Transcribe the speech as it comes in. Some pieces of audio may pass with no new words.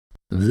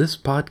This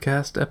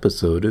podcast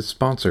episode is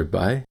sponsored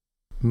by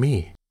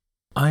me.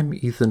 I'm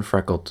Ethan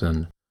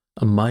Freckleton,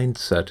 a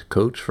mindset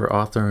coach for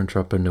author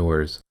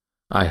entrepreneurs.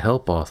 I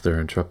help author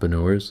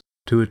entrepreneurs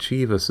to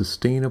achieve a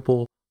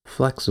sustainable,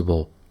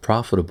 flexible,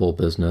 profitable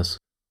business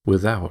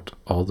without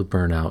all the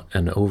burnout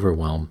and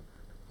overwhelm.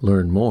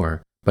 Learn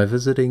more by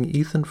visiting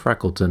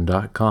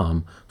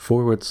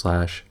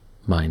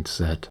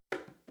ethanfreckleton.com/mindset.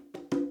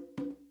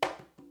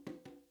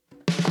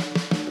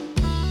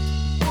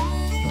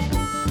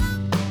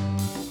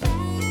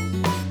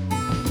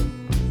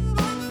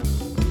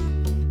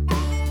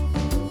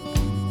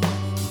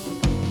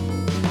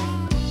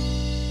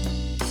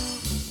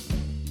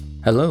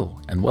 Hello,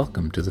 and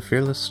welcome to the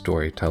Fearless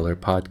Storyteller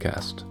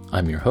podcast.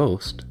 I'm your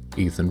host,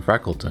 Ethan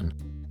Freckleton.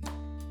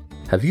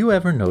 Have you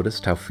ever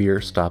noticed how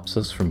fear stops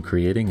us from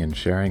creating and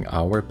sharing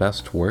our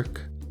best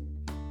work?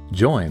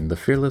 Join the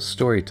Fearless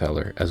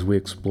Storyteller as we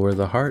explore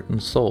the heart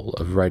and soul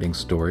of writing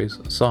stories,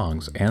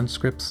 songs, and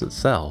scripts that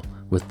sell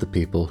with the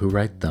people who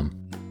write them.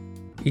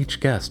 Each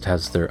guest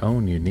has their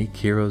own unique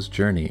hero's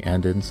journey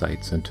and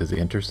insights into the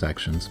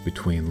intersections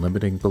between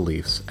limiting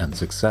beliefs and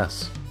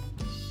success.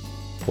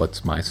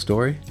 What's my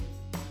story?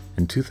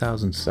 In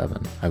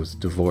 2007, I was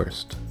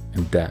divorced,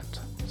 in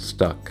debt,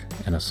 stuck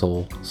in a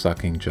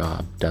soul-sucking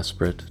job,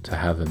 desperate to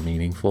have a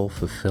meaningful,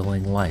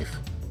 fulfilling life,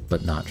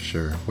 but not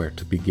sure where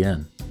to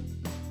begin.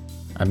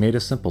 I made a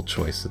simple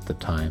choice at the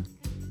time,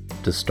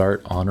 to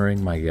start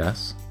honoring my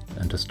yes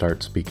and to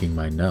start speaking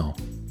my no.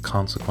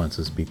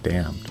 Consequences be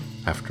damned.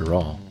 After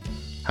all,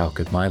 how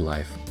could my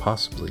life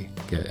possibly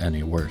get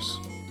any worse?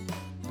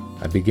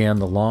 I began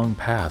the long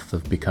path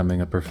of becoming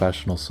a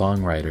professional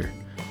songwriter,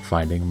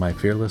 finding my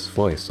fearless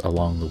voice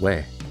along the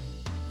way.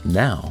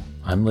 Now,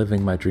 I'm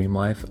living my dream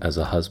life as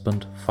a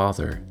husband,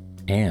 father,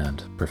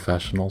 and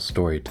professional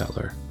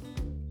storyteller.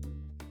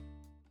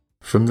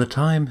 From the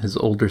time his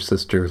older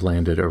sister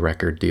landed a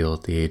record deal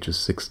at the age of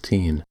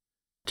 16,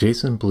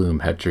 Jason Blume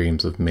had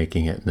dreams of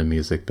making it in the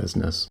music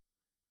business.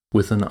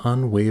 With an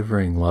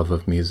unwavering love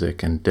of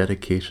music and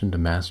dedication to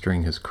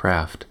mastering his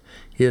craft,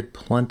 he had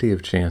plenty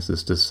of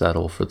chances to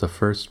settle for the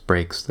first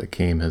breaks that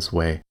came his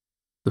way.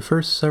 The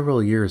first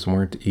several years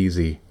weren't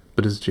easy,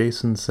 but as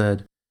Jason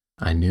said,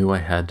 I knew I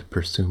had to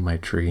pursue my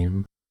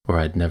dream or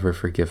I'd never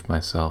forgive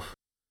myself.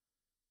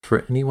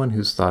 For anyone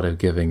who's thought of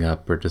giving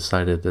up or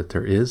decided that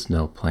there is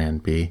no plan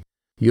B,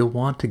 you'll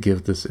want to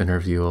give this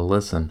interview a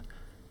listen.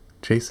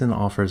 Jason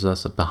offers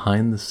us a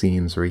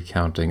behind-the-scenes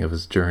recounting of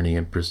his journey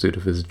in pursuit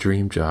of his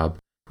dream job,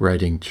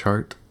 writing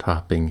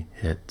chart-topping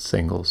hit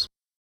singles.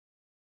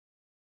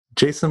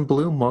 Jason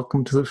Blume,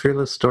 welcome to the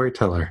Fearless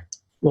Storyteller.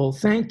 Well,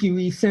 thank you,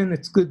 Ethan.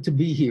 It's good to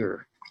be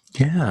here.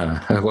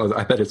 Yeah, well,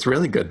 I bet it's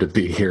really good to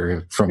be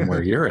here from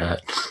where you're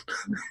at.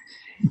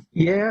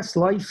 Yes,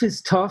 life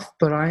is tough,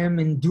 but I am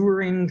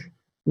enduring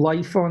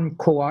life on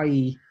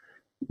Kauai,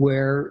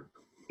 where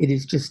it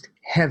is just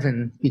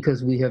heaven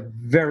because we have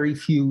very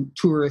few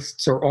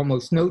tourists or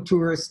almost no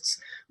tourists,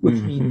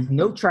 which means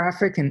no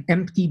traffic and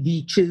empty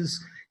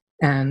beaches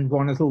and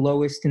one of the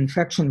lowest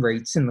infection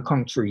rates in the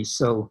country.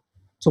 So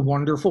it's a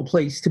wonderful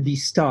place to be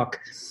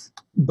stuck.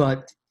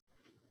 But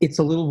it's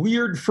a little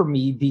weird for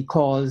me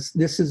because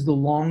this is the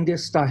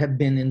longest I have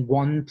been in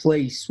one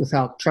place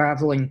without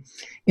traveling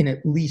in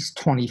at least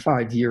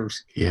 25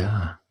 years.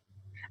 Yeah.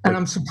 And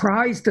I'm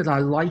surprised that I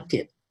like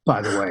it,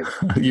 by the way.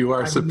 You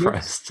are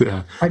surprised,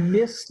 yeah. I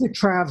miss the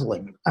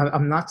traveling.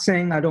 I'm not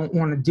saying I don't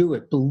want to do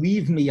it.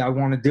 Believe me, I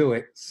want to do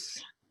it.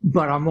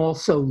 But I'm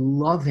also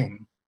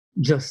loving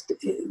just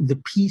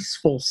the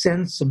peaceful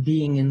sense of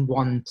being in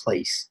one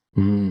place.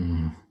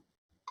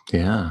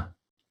 Yeah.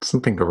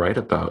 Something to write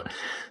about.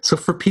 So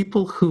for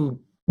people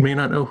who may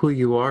not know who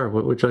you are,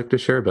 what would you like to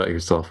share about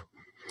yourself?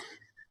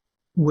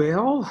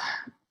 Well,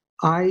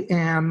 I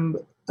am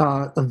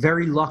a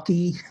very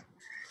lucky,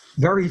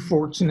 very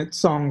fortunate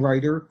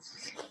songwriter,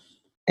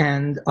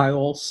 and I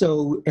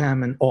also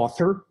am an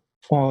author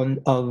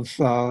of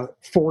 4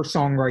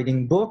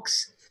 songwriting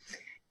books.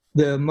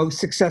 The most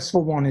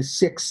successful one is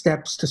 6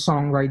 Steps to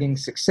Songwriting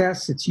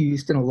Success. It's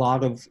used in a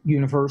lot of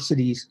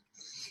universities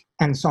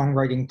and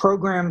songwriting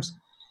programs.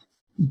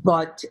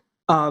 But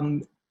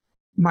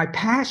my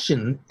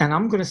passion, and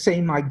I'm going to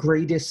say my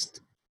greatest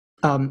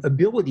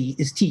ability,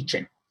 is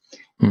teaching.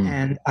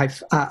 And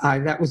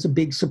that was a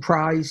big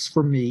surprise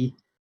for me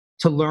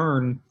to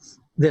learn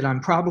that I'm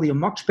probably a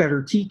much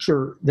better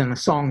teacher than a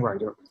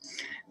songwriter.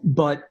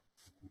 But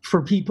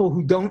for people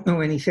who don't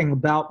know anything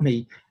about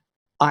me,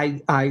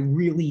 I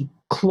really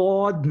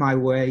clawed my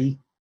way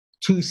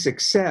to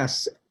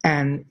success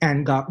and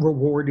got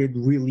rewarded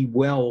really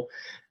well.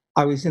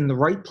 I was in the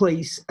right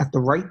place at the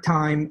right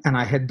time, and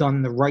I had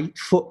done the right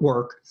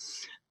footwork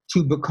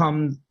to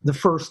become the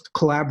first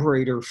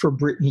collaborator for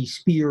Britney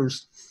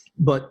Spears.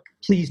 But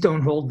please don't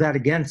hold that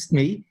against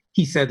me,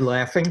 he said,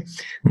 laughing.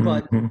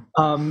 But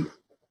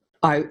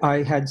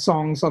I had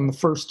songs on the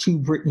first 2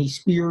 Britney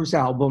Spears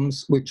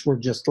albums, which were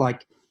just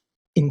like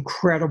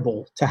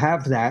incredible to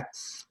have that.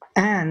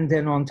 And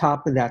then on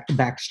top of that, the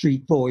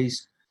Backstreet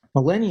Boys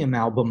Millennium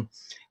album.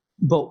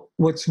 But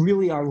what's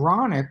really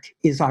ironic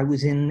is I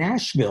was in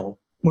Nashville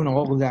when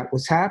all of that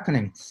was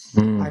happening.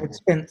 I had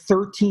spent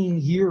 13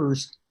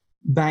 years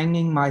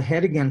banging my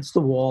head against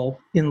the wall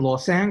in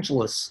Los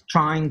Angeles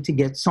trying to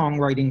get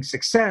songwriting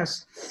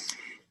success.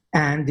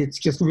 And it's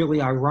just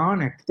really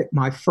ironic that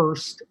my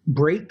first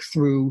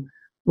breakthrough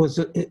was,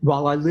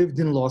 while I lived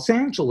in Los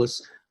Angeles,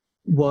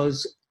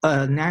 was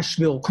a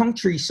Nashville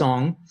country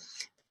song.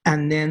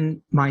 And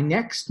then my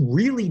next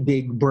really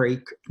big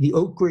break, the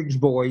Oak Ridge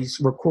Boys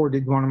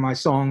recorded one of my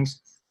songs,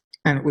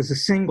 and it was a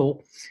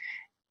single.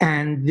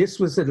 And this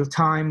was at a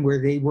time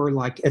where they were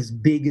like as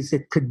big as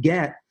it could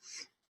get.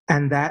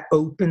 And that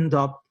opened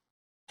up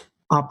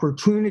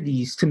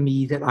opportunities to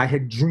me that I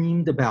had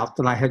dreamed about,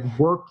 that I had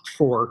worked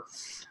for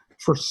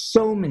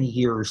so many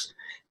years.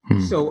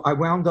 So I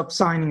wound up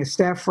signing a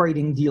staff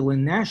writing deal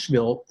in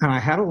Nashville, and I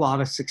had a lot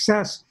of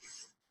success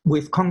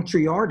with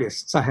country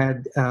artists. I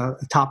had a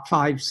top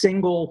 5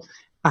 single.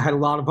 I had a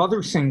lot of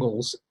other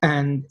singles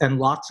and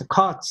lots of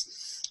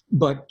cuts.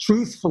 But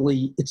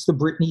truthfully, it's the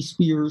Britney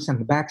Spears and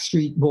the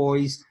Backstreet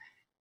Boys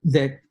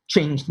that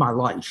changed my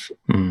life.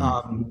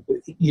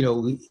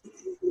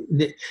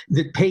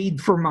 That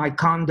paid for my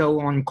condo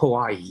on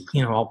Kauai.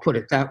 I'll put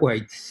it that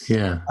way.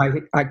 Yeah.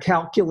 I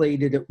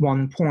calculated at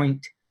one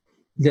point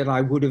that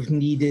I would have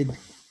needed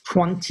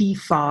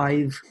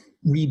 25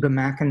 Reba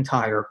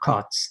McEntire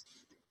cuts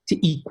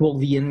to equal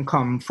the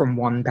income from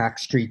one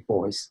Backstreet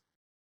Boys.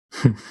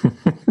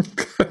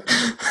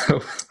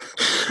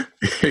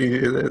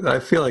 I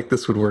feel like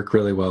this would work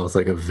really well as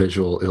like a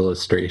visual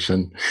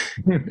illustration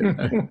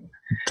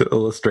to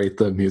illustrate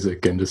the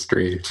music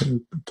industry at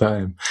the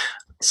time.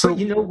 So but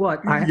you know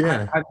what?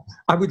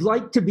 I would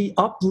like to be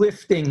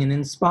uplifting and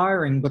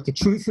inspiring, but the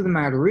truth of the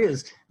matter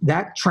is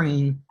that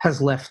train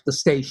has left the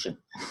station.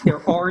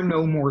 There are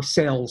no more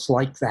sales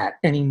like that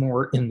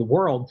anymore in the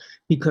world,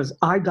 because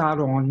I got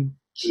on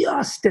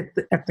just at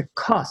the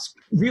cusp,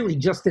 really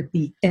just at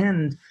the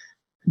end,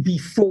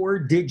 before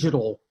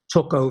digital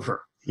took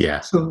over. Yeah.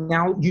 So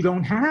now you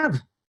don't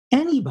have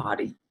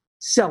anybody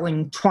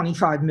selling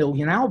 25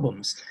 million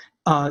albums.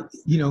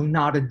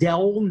 Not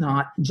Adele,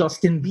 not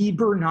Justin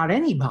Bieber, not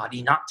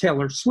anybody, not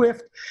Taylor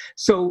Swift.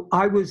 So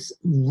I was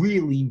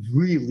really,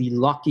 really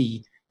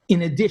lucky,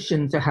 in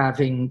addition to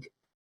having,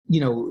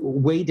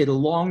 waited a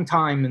long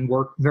time and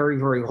worked very,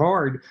 very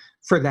hard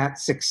for that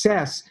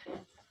success.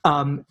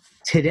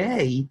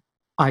 Today,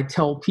 I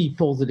tell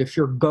people that if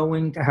you're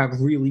going to have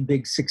really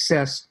big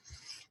success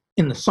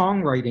in the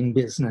songwriting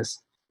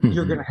business,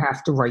 you're going to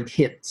have to write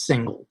hit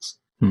singles.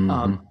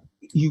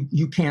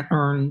 You can't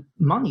earn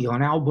money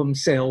on album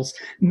sales,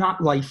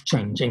 not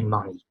life-changing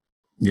money.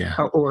 Yeah.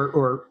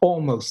 Or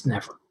almost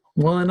never.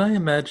 Well, and I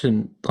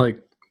imagine like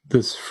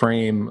this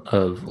frame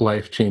of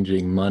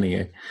life-changing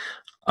money,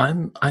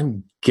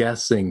 I'm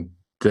guessing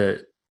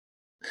that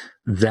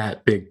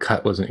big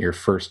cut wasn't your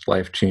first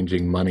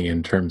life-changing money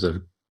in terms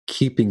of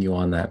keeping you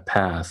on that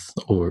path,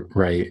 or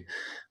right?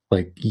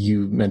 Like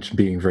you mentioned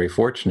being very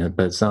fortunate,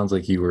 but it sounds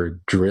like you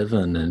were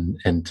driven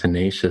and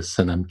tenacious.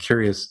 And I'm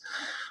curious,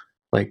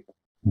 like,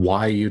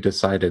 why you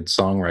decided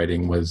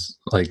songwriting was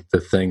like the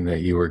thing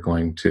that you were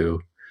going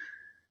to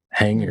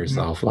hang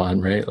yourself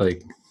on, right?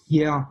 Like,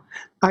 yeah,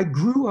 I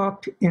grew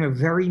up in a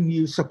very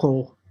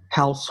musical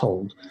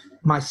household.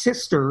 My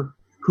sister,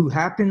 who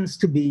happens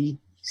to be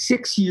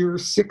 6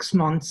 years, 6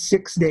 months,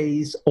 6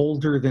 days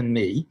older than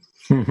me,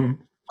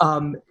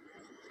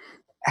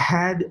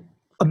 had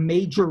a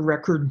major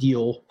record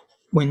deal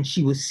when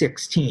she was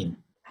 16.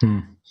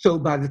 So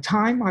by the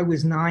time I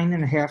was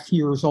 9.5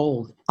 years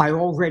old, I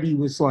already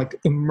was like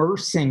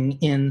immersing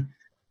in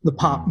the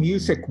pop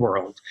music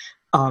world.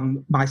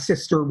 My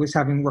sister was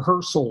having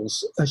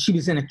rehearsals. She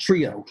was in a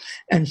trio,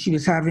 and she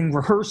was having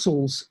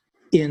rehearsals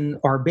in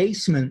our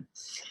basement.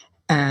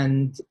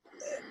 And,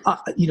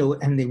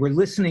 and they were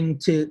listening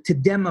to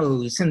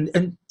demos.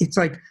 And it's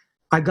like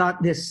I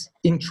got this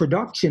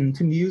introduction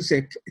to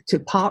music, to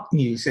pop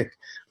music,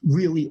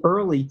 really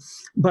early.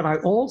 But I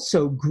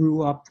also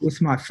grew up with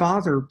my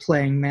father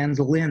playing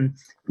mandolin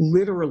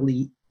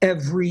literally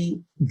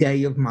every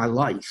day of my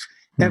life.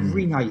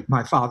 Every night,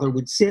 my father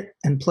would sit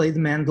and play the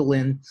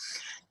mandolin,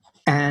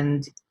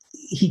 and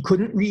he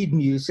couldn't read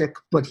music,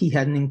 but he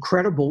had an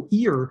incredible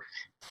ear,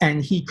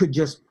 and he could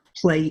just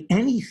play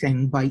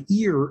anything by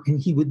ear, and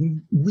he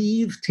would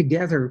weave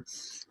together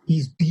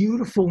these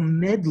beautiful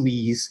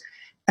medleys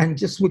and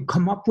just would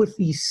come up with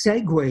these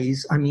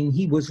segues. I mean,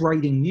 he was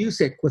writing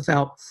music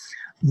without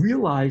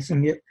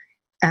realizing it.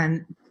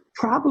 And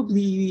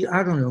probably,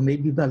 I don't know,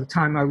 maybe by the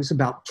time I was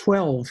about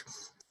 12,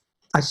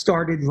 I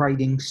started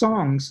writing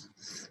songs,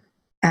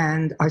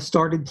 and I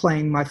started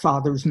playing my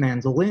father's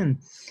mandolin.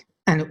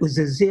 And it was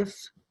as if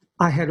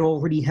I had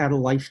already had a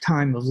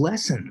lifetime of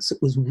lessons.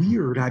 It was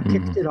weird. I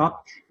picked it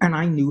up and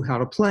I knew how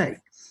to play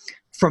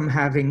from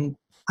having,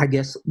 I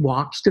guess,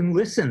 watched and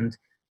listened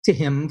to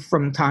him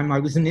from the time I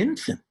was an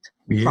infant,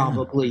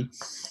 probably.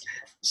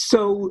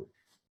 So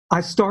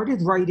I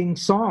started writing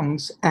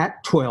songs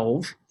at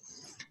 12,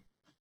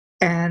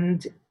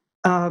 and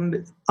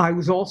I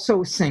was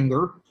also a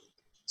singer.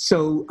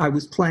 So I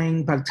was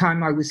playing, by the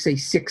time I was, say,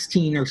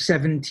 16 or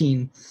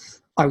 17,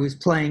 I was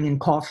playing in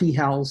coffee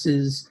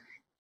houses,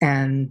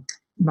 and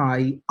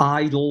my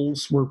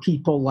idols were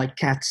people like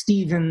Cat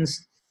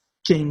Stevens,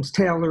 James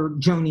Taylor,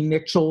 Joni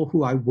Mitchell,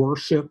 who I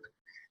worship,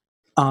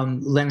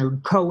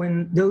 Leonard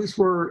Cohen. Those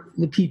were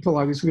the people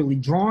I was really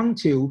drawn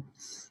to.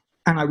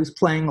 And I was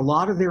playing a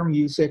lot of their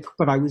music,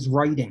 but I was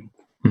writing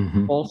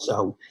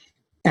also.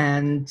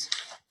 And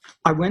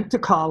I went to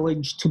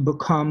college to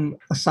become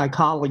a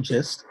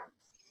psychologist.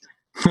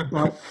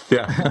 But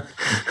Yeah.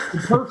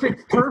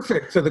 perfect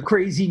for the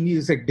crazy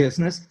music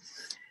business.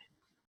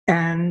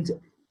 And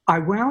I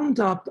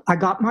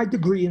got my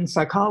degree in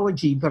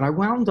psychology, but I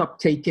wound up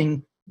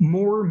taking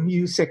more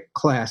music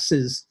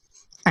classes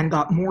and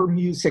got more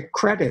music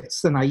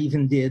credits than I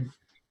even did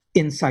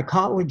in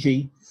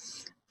psychology.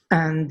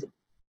 And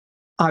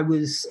I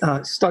was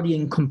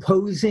studying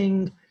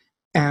composing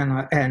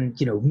and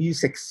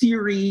music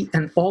theory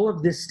and all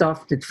of this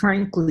stuff that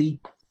frankly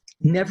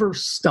never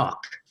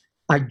stuck.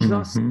 I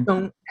just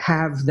don't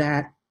have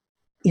that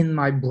in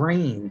my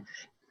brain.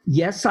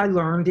 Yes, I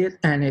learned it,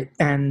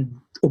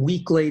 and a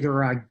week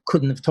later I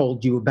couldn't have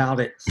told you about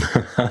it.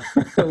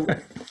 So,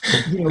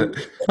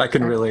 I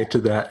can relate to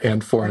that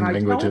and foreign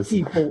languages.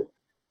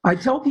 I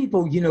tell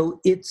people,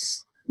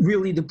 it's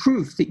really the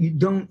proof that you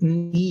don't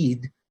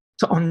need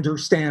to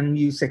understand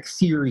music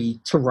theory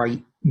to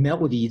write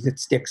melody that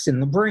sticks in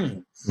the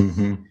brain.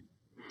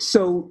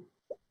 So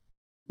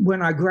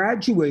when I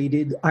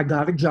graduated, I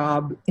got a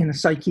job in a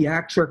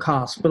psychiatric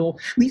hospital.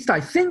 At least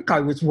I think I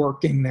was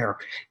working there.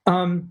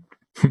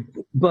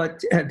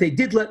 But they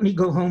did let me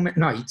go home at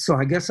night, so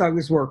I guess I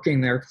was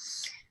working there.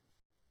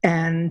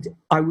 And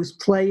I was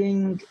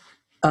playing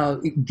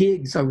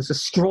gigs. I was a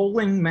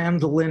strolling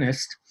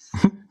mandolinist.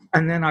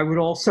 And then I would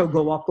also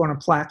go up on a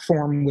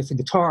platform with a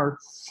guitar,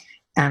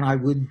 and I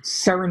would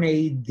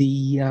serenade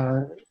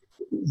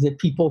the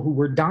people who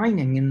were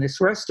dining in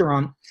this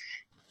restaurant.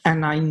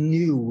 And I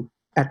knew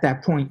at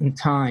that point in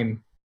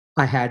time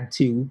I had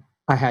to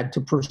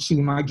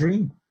pursue my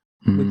dream,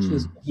 which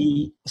was to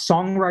be a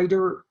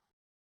songwriter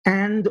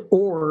and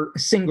or a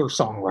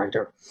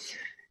singer-songwriter.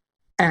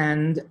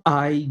 And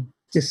I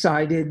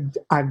decided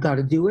I've got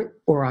to do it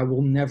or I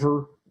will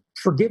never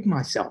forgive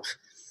myself.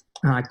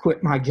 And I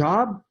quit my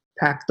job,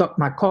 packed up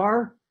my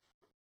car,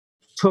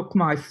 took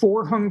my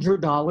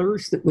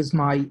 $400 that was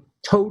my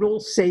total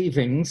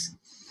savings,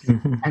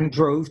 and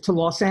drove to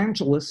Los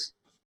Angeles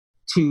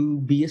to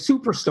be a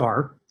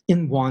superstar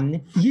in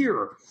 1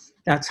 year.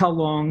 That's how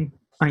long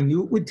I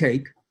knew it would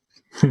take.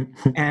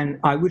 And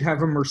I would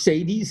have a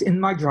Mercedes in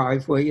my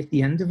driveway at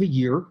the end of a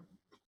year.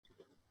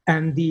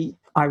 And the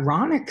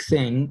ironic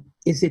thing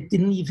is it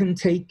didn't even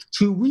take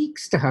 2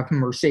 weeks to have a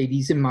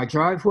Mercedes in my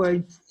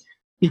driveway,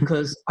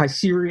 because I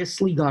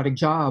seriously got a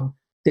job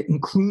that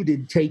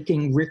included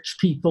taking rich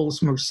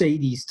people's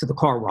Mercedes to the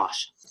car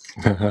wash.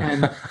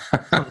 And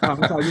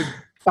sometimes I would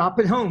stop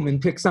at home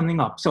and pick something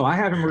up. So I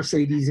had a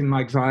Mercedes in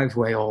my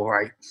driveway, all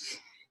right.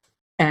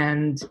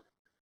 And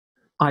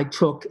I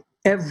took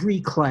every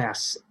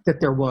class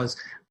that there was.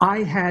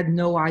 I had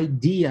no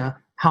idea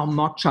how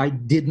much I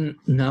didn't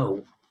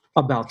know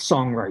about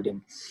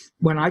songwriting.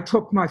 When I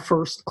took my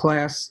first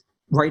class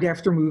right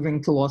after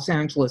moving to Los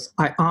Angeles,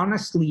 I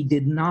honestly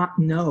did not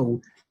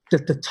know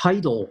that the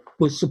title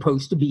was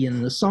supposed to be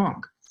in the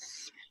song.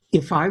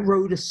 If I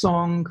wrote a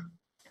song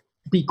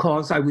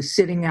because I was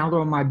sitting out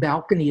on my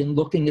balcony and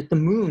looking at the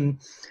moon,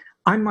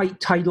 I might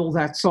title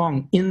that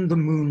song In the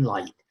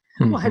Moonlight.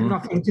 Well, it had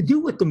nothing to do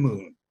with the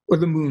moon or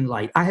the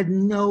moonlight. I had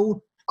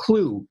no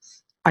clue.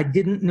 I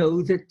didn't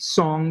know that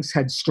songs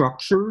had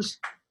structures.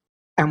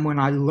 And when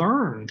I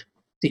learned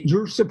that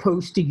you're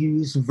supposed to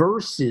use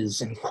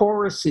verses and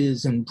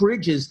choruses and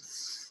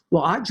bridges,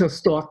 well, I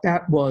just thought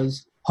that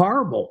was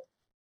horrible,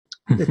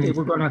 that they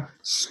were going to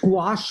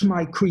squash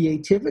my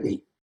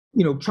creativity,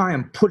 try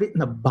and put it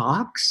in a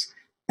box.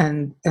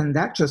 And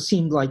that just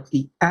seemed like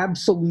the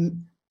absolute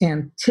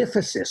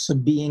antithesis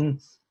of being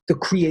the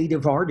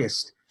creative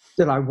artist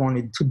that I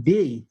wanted to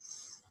be.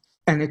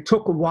 And it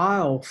took a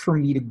while for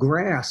me to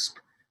grasp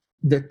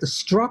that the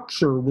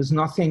structure was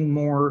nothing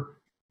more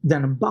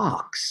than a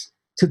box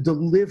to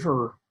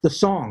deliver the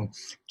song.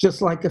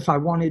 Just like if I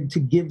wanted to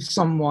give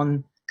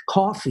someone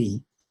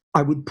coffee,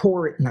 I would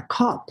pour it in a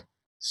cup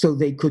so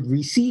they could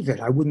receive it.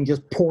 I wouldn't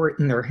just pour it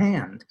in their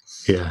hand.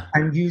 Yeah.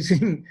 And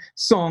using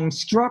song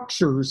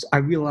structures, I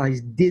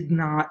realized did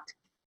not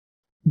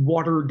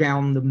water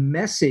down the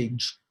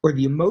message or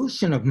the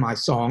emotion of my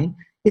song.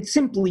 It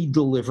simply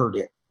delivered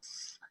it.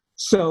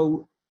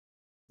 So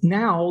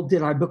now,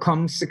 did I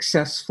become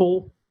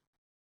successful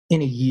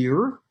in a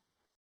year?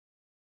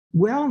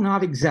 Well,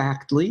 not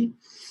exactly.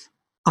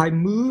 I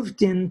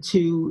moved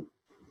into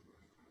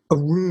a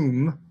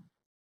room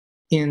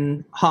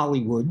in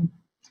Hollywood.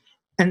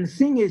 And the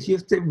thing is, you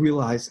have to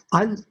realize,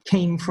 I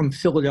came from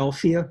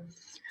Philadelphia,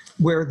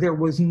 where there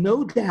was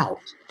no doubt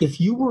if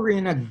you were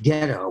in a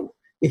ghetto,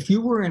 if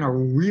you were in a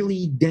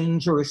really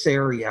dangerous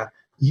area,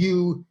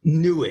 you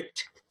knew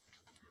it.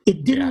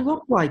 It didn't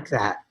look like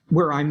that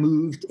where I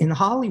moved in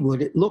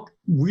Hollywood. It looked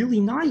really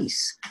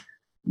nice.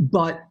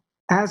 But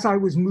as I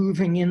was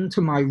moving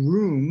into my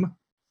room,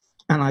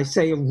 and I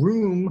say a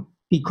room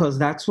because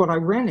that's what I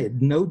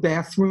rented, no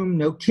bathroom,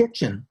 no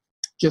kitchen,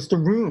 just a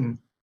room.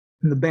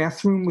 And the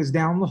bathroom was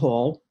down the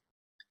hall.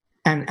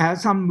 And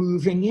as I'm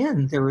moving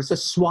in, there was a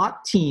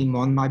SWAT team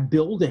on my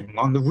building,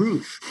 on the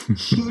roof,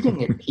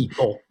 shooting at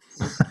people.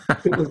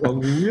 It was a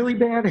really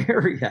bad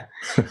area.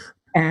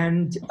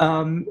 And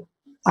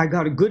I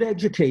got a good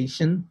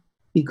education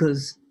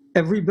because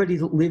everybody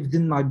that lived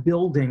in my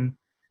building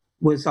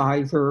was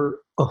either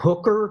a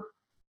hooker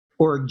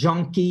or a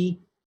junkie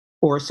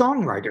or a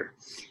songwriter.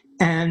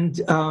 And,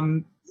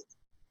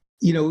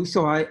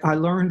 so I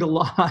learned a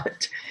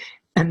lot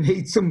and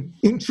made some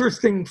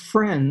interesting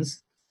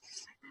friends.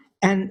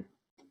 And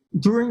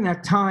during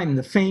that time,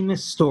 the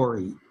famous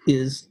story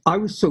is I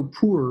was so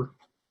poor,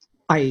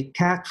 I ate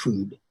cat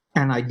food,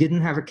 and I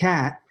didn't have a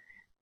cat.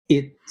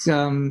 I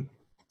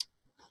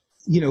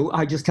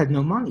just had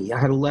no money. I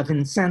had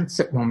 11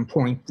 cents at one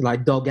point that I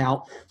dug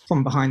out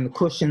from behind the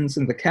cushions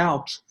and the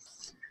couch.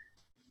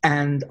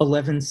 And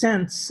 11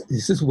 cents,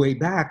 this is way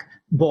back,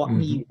 bought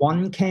me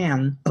one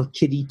can of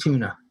kitty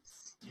tuna.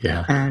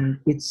 Yeah. And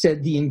it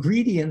said the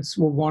ingredients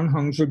were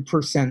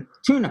 100%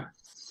 tuna.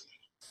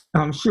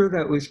 I'm sure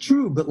that was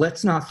true, but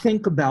let's not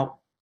think about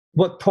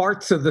what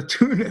parts of the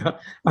tuna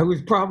I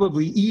was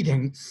probably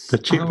eating. The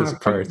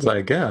cheapest parts,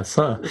 I guess,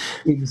 huh?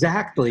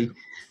 Exactly.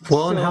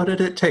 Well, and how did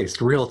it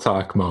taste? Real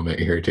talk moment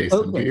here, Jason.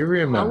 Okay, Do you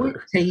remember? how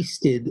it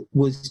tasted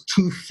was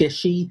too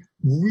fishy,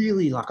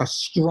 really like a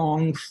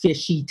strong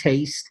fishy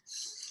taste.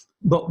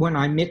 But when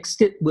I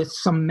mixed it with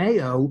some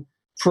mayo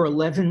for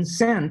 11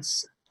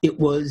 cents, it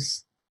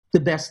was the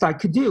best I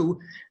could do.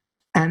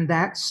 And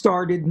that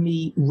started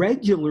me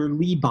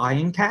regularly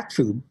buying cat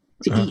food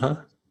to eat.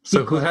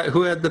 So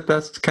who had the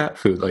best cat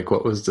food? Like,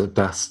 what was the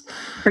best?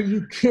 Are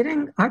you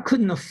kidding? I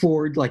couldn't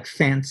afford like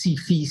Fancy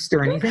Feast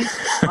or anything.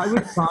 I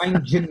was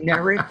buying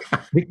generic,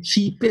 the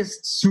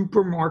cheapest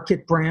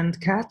supermarket brand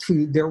cat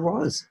food there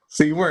was.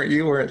 So you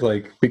weren't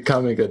like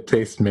becoming a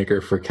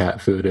tastemaker for cat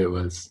food. It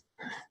was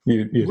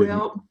you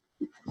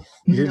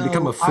didn't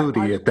become a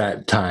foodie at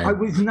that time. I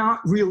was not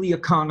really a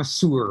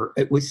connoisseur.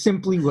 It was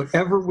simply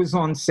whatever was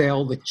on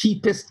sale, the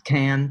cheapest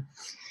can.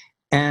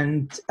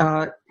 And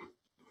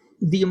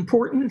the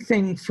important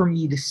thing for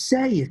me to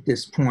say at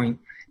this point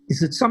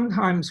is that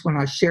sometimes when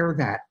I share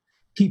that,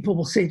 people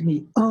will say to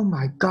me, oh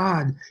my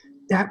God,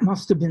 that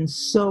must have been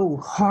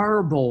so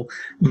horrible.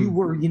 You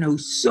were,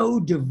 so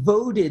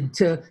devoted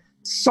to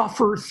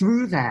suffer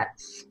through that.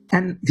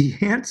 And the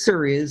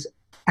answer is,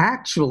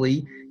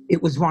 actually,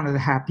 it was one of the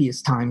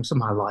happiest times of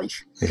my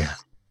life. Yeah.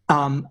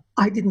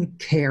 I didn't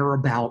care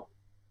about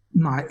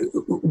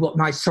what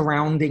my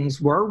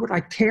surroundings were. What I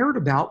cared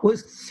about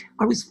was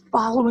I was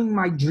following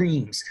my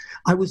dreams.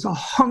 I was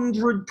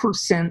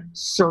 100%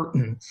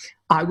 certain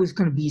I was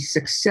going to be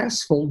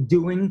successful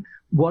doing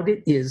what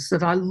it is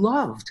that I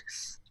loved.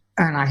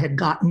 And I had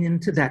gotten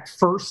into that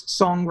first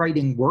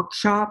songwriting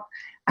workshop,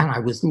 and I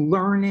was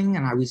learning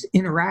and I was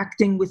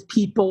interacting with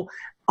people.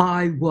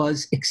 I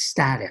was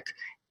ecstatic.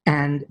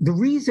 And the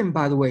reason,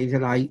 by the way,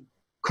 that I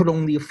could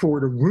only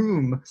afford a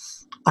room,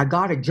 I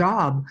got a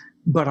job,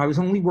 but I was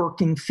only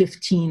working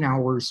 15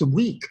 hours a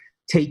week,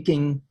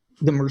 taking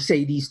the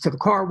Mercedes to the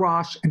car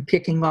wash and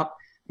picking up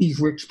these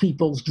rich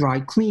people's dry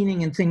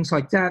cleaning and things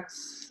like that.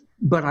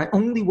 But I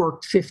only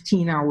worked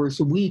 15 hours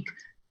a week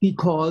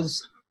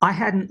because I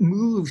hadn't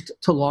moved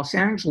to Los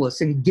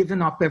Angeles and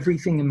given up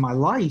everything in my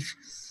life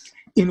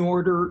in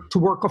order to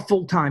work a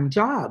full-time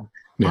job.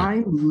 Yeah. I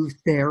moved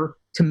there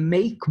to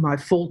make my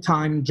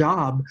full-time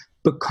job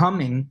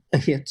becoming a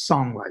hit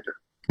songwriter.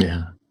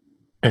 Yeah.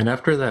 And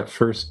after that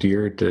first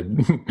year, do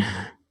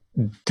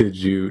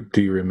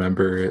you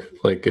remember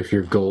like if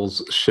your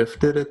goals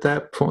shifted at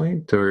that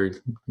point, or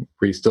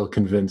were you still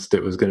convinced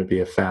it was going to be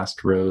a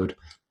fast road?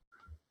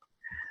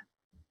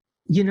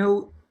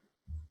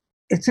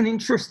 It's an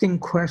interesting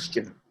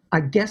question.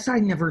 I guess I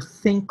never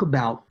think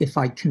about if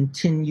I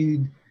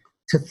continued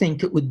to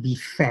think it would be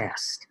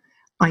fast.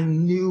 I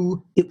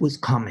knew it was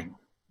coming.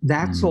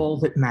 That's all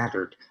that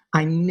mattered.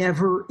 I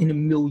never in a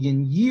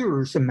million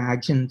years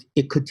imagined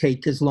it could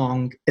take as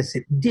long as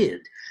it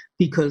did,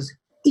 because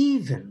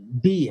even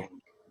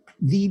being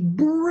the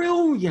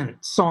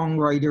brilliant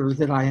songwriter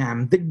that I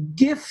am, the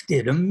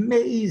gifted,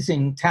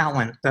 amazing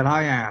talent that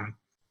I am,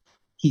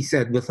 he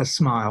said with a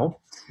smile,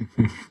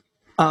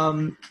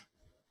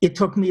 it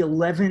took me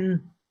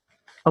 11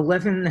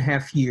 and a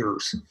half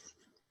years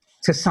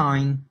to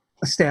sign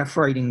a staff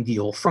writing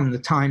deal from the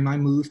time I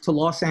moved to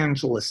Los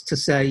Angeles to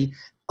say,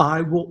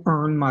 I will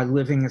earn my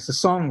living as a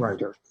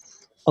songwriter.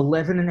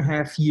 11 and a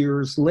half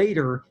years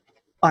later,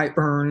 I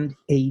earned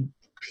a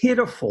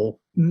pitiful,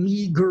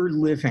 meager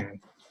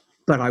living,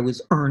 but I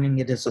was earning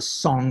it as a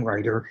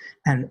songwriter.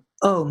 And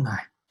oh my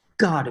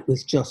God, it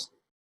was just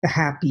the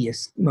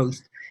happiest,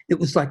 it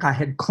was like I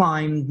had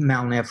climbed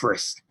Mount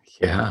Everest.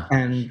 Yeah.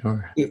 And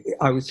sure.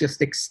 I was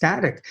just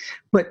ecstatic.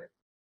 But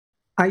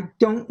I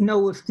don't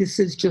know if this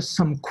is just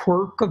some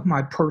quirk of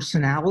my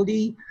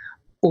personality,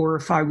 or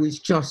if I was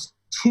just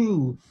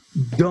too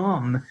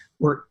dumb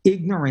or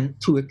ignorant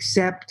to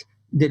accept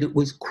that it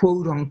was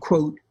quote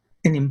unquote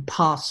an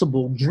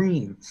impossible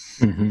dream.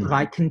 Mm-hmm. But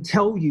I can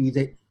tell you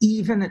that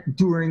even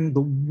during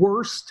the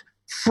worst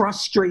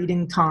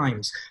frustrating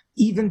times,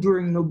 even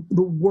during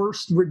the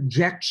worst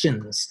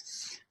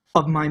rejections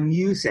of my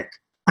music,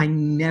 I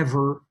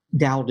never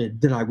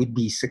doubted that I would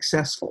be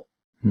successful.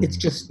 Mm-hmm. It's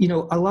just, a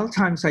lot of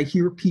times I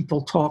hear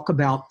people talk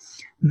about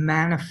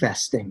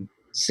manifesting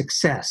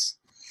success.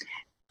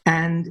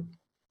 And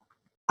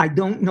I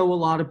don't know a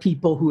lot of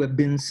people who have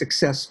been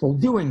successful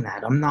doing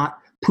that. I'm not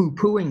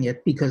poo-pooing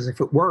it, because if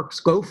it works,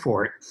 go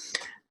for it.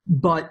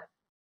 But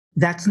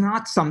that's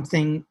not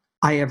something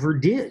I ever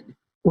did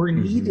or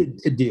needed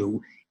to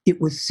do.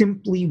 It was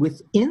simply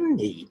within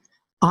me.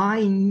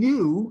 I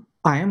knew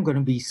I am going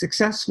to be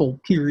successful,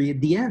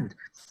 period, the end.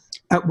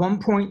 At one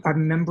point, I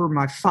remember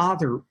my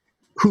father,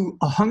 who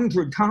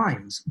 100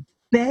 times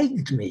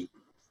begged me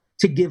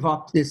to give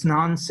up this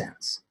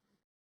nonsense.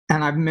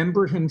 And I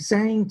remember him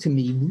saying to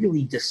me,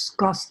 really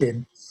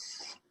disgusted,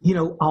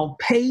 I'll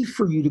pay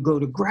for you to go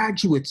to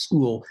graduate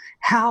school.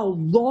 How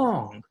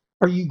long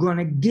are you going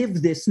to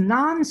give this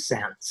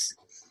nonsense?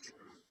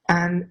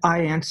 And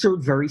I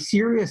answered very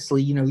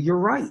seriously, you're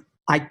right.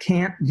 I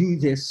can't do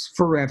this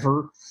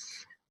forever.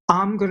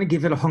 I'm going to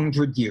give it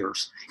 100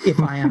 years. If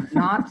I am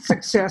not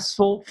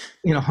successful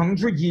in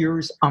 100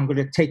 years, I'm going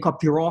to take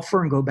up your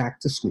offer and go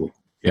back to school.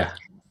 Yeah.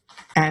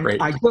 And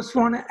Great. I just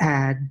want to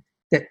add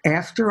that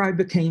after I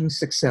became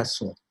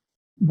successful,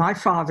 my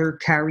father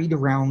carried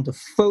around a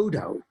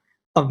photo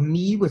of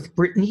me with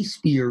Britney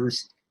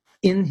Spears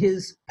in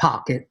his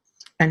pocket,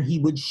 and he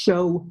would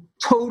show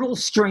total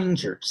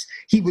strangers.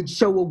 He would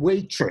show a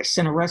waitress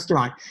in a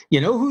restaurant.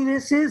 You know who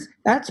this is?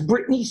 That's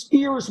Britney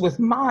Spears with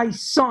my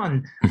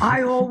son.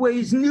 I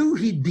always knew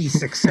he'd be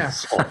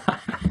successful.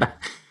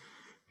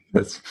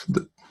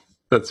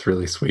 That's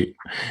really sweet.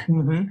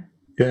 Mm-hmm.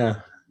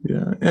 Yeah.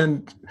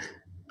 And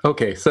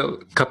okay, so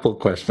a couple of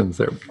questions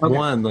there. Okay.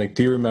 One,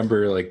 do you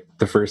remember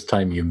the first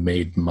time you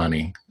made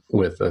money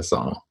with a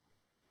song?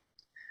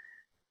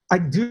 I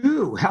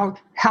do.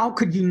 How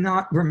could you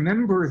not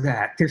remember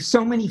that? There's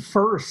so many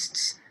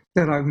firsts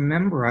that I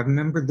remember. I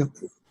remember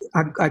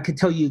I could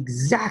tell you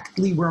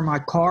exactly where my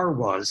car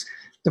was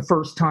the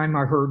first time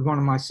I heard one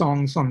of my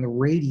songs on the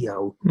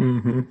radio.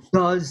 Mm-hmm.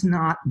 Does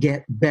not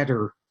get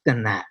better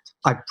than that.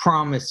 I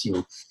promise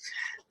you.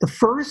 The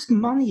first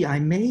money I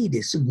made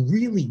is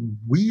really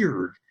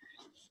weird.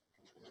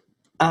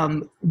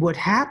 What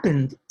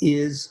happened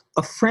is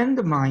a friend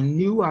of mine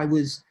knew I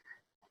was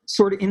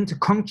sort of into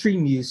country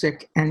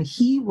music, and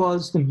he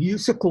was the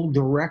musical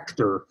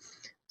director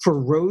for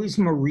Rose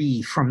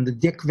Marie from the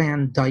Dick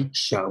Van Dyke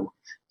Show,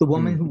 the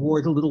woman who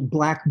wore the little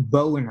black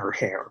bow in her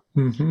hair.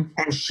 Mm-hmm.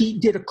 And she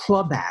did a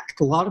club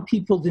act. A lot of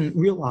people didn't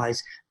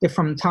realize that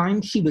from the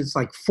time she was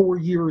 4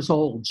 years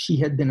old, she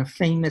had been a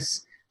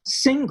famous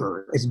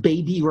singer as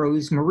Baby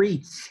Rose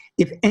Marie.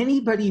 If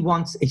anybody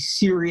wants a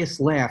serious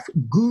laugh,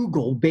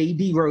 Google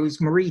Baby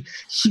Rose Marie.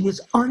 She was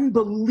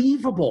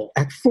unbelievable.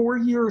 At 4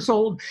 years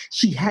old,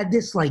 she had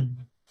this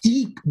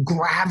deep,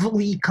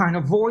 gravelly kind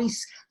of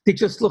voice that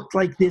just looked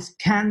like this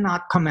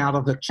cannot come out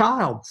of a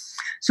child.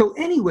 So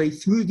anyway,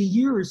 through the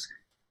years,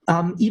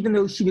 even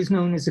though she was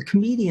known as a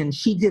comedian,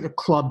 she did a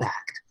club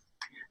act.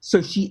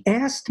 So she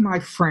asked my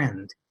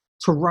friend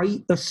to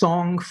write a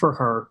song for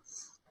her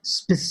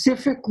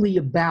specifically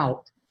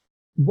about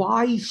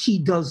why she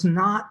does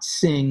not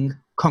sing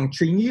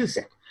country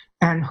music.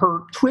 And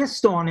her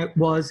twist on it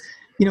was,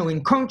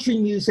 in country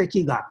music,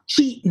 you got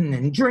cheating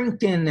and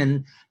drinking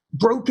and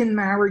broken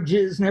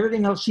marriages and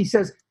everything else. She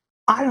says,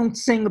 I don't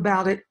sing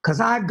about it because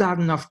I've got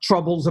enough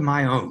troubles of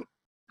my own.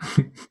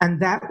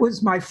 And that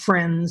was my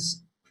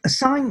friend's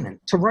assignment,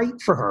 to write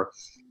for her.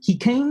 He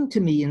came to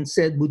me and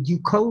said, would you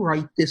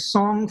co-write this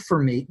song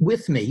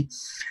with me?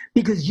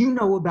 Because you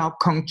know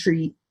about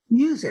country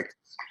music.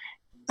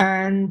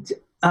 And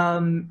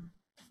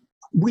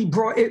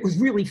it was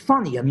really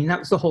funny. I mean, that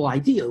was the whole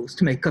idea, was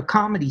to make a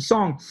comedy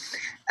song.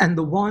 And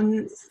the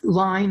one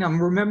line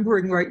I'm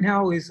remembering right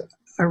now is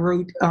I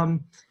wrote,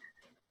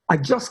 I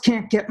just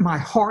can't get my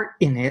heart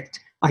in it.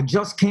 I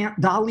just can't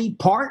Dolly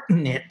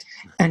Parton it.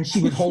 And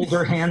she would hold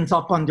her hands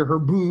up under her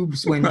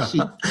boobs when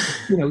she,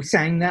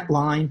 sang that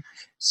line.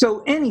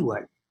 So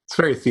anyway. It's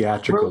very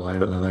theatrical. I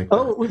like that.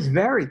 Oh, it was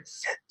very.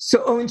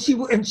 So,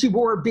 and she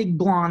wore a big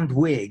blonde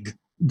wig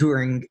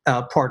during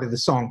part of the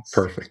song.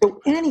 Perfect.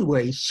 So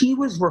anyway, she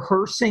was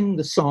rehearsing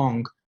the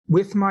song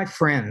with my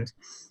friend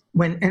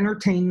when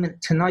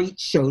Entertainment Tonight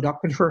showed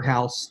up at her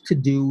house to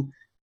do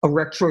a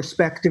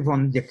retrospective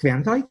on the Dick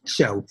Van Dyke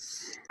Show.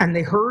 And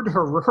they heard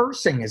her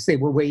rehearsing as they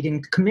were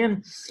waiting to come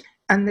in.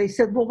 And they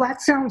said, well,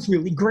 that sounds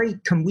really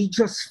great. Can we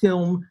just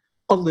film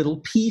a little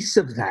piece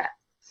of that?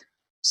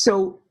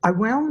 So I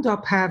wound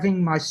up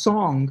having my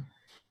song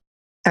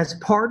as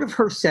part of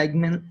her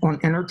segment on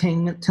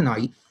Entertainment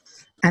Tonight.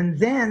 And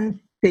then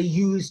they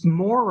used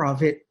more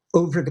of it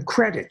over the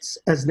credits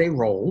as they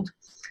rolled.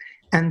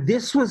 And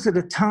this was at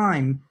a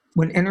time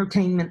when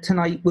Entertainment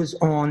Tonight was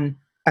on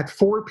at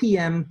 4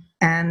 p.m.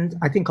 and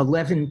I think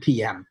 11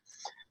 p.m.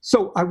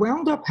 So I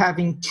wound up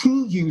having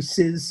 2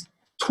 uses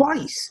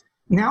twice.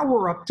 Now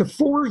we're up to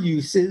 4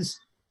 uses.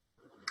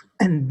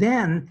 And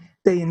then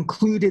they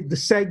included the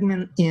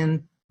segment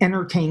in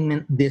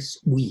Entertainment This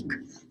Week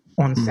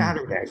on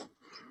Saturday,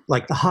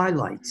 like the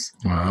highlights.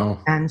 Wow.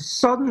 And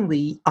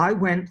suddenly I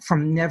went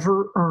from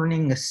never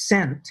earning a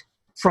cent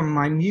from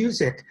my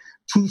music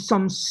to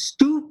some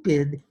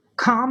stupid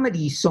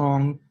comedy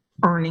song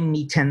earning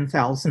me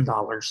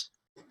 $10,000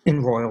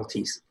 in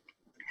royalties.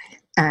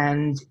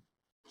 And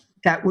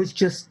that was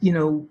just,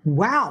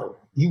 wow,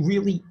 you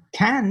really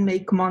can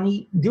make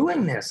money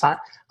doing this.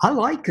 I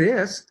like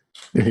this.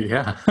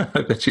 Yeah,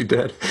 I bet you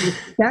did.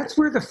 That's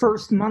where the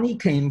first money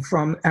came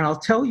from. And I'll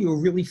tell you a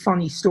really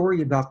funny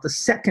story about the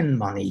second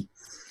money.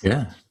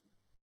 Yeah.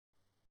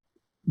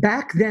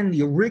 Back then,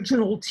 the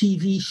original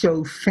TV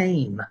show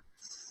Fame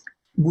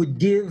would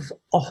give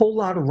a whole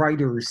lot of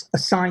writers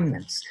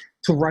assignments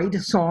to write a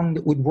song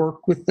that would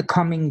work with the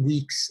coming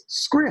week's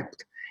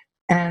script.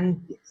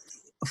 And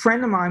a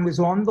friend of mine was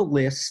on the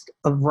list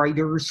of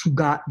writers who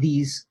got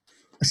these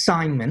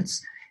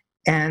assignments.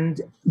 And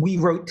we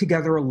wrote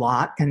together a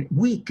lot. And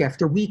week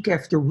after week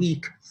after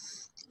week,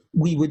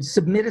 we would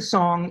submit a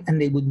song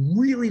and they would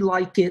really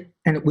like it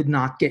and it would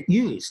not get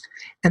used.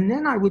 And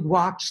then I would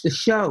watch the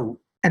show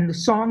and the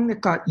song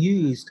that got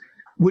used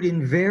would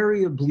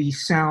invariably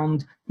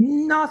sound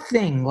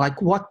nothing like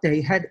what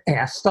they had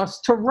asked us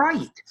to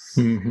write.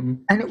 Mm-hmm.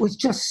 And it was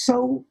just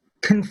so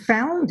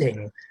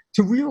confounding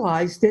to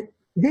realize that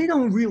they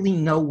don't really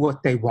know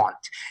what they want.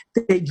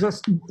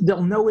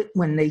 They'll know it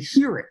when they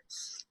hear it.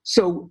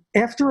 So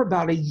after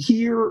about a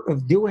year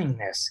of doing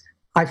this,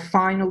 I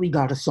finally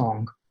got a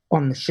song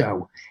on the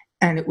show.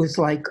 And it was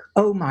like,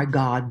 oh my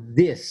God,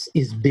 this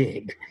is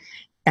big.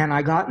 And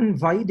I got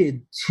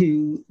invited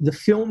to the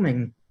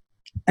filming,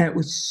 and it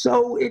was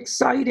so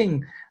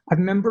exciting. I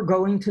remember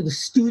going to the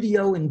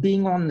studio and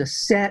being on the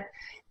set,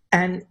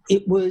 and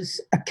it was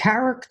a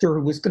character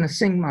who was going to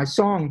sing my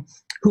song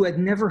who had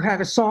never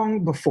had a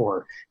song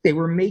before. They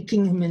were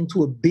making him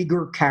into a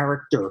bigger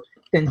character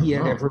than he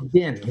had ever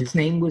been. His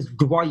name was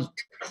Dwight,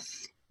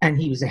 and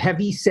he was a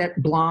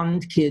heavy-set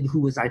blonde kid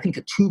who was, I think,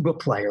 a tuba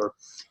player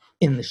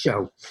in the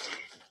show.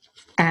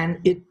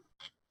 And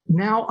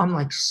now I'm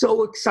like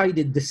so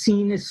excited. The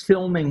scene is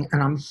filming,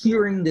 and I'm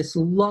hearing this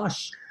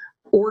lush,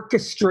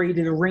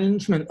 orchestrated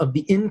arrangement of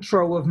the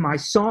intro of my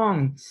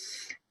song.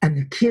 And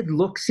the kid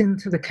looks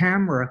into the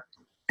camera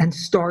and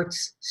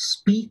starts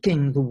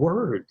speaking the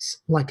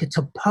words like it's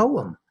a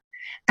poem.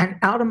 And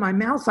out of my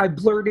mouth, I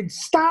blurted,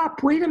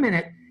 "Stop, wait a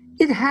minute.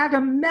 It had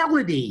a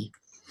melody."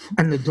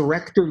 And the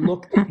director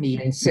looked at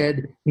me and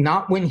said,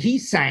 "Not when he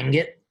sang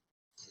it."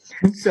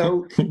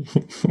 So,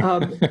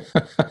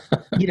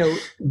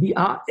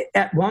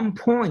 at one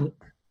point,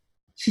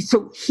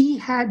 he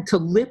had to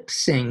lip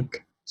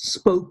sync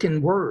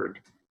spoken word.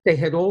 They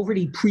had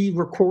already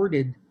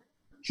pre-recorded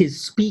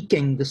his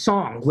speaking the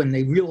song when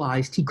they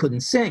realized he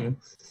couldn't sing.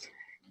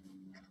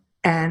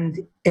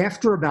 And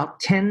after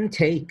about 10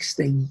 takes,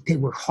 they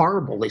were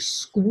horrible. They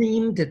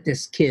screamed at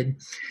this kid,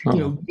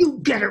 "You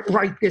get it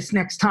right this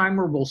next time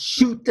or we'll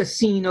shoot the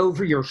scene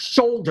over your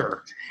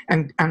shoulder."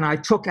 And I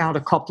took out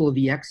a couple of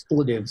the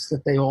expletives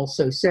that they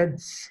also said.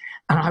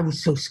 And I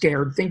was so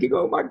scared, thinking,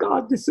 oh my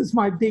God, this is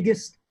my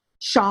biggest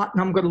shot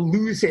and I'm going to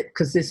lose it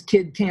because this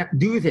kid can't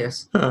do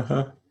this.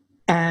 Uh-huh.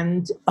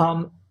 And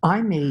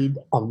I made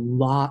a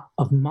lot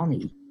of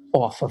money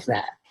off of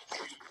that.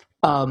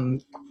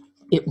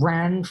 It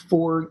ran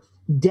for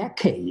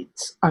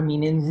decades,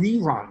 in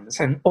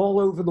reruns and all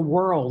over the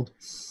world.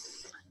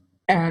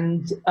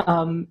 And,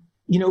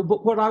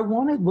 but what I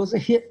wanted was a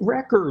hit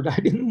record. I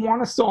didn't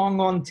want a song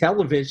on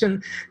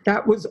television.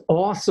 That was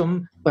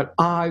awesome, but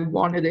I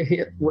wanted a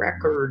hit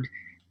record.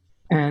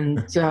 And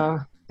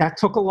that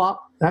took a lot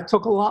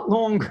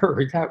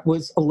longer. That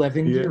was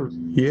 11 years.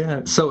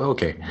 Yeah. So,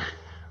 okay,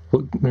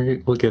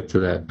 we'll get to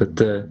that.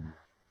 But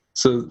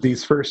so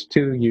these first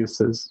 2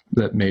 uses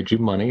that made you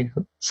money,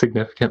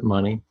 significant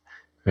money,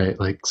 right?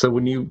 Like, so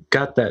when you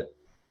got that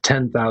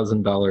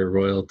 $10,000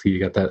 royalty, you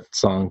got that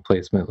song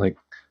placement, like,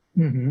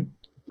 mm-hmm.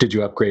 Did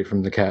you upgrade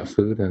from the cat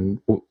food and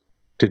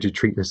did you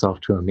treat yourself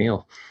to a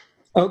meal?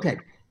 Okay.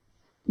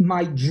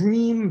 My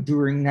dream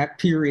during that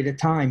period of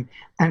time,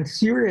 and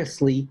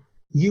seriously,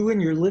 you and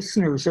your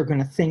listeners are going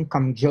to think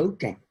I'm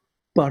joking,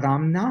 but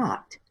I'm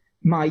not.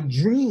 My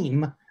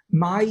dream,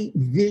 my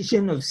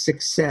vision of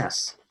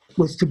success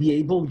was to be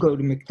able to go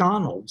to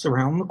McDonald's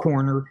around the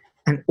corner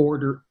and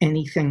order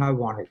anything I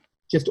wanted.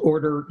 Just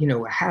order,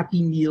 a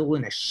Happy Meal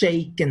and a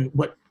shake and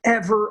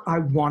whatever I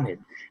wanted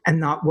and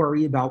not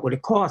worry about what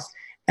it cost.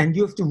 And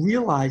you have to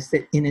realize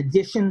that in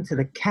addition to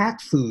the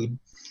cat food,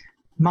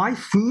 my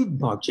food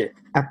budget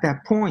at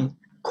that point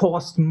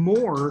cost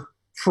more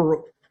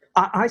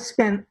I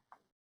spent,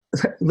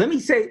 let me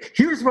say,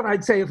 here's what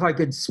I'd say if I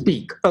could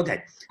speak.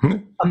 Okay.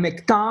 A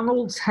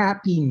McDonald's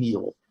Happy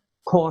Meal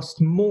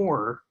cost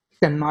more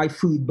than my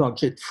food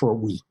budget for a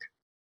week.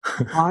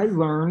 I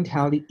learned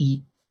how to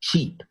eat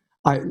cheap.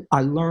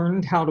 I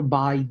learned how to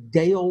buy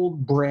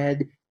day-old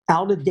bread,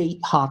 out-of-date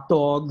hot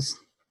dogs,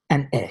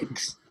 and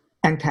eggs,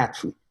 and cat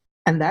food.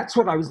 And that's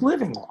what I was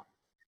living on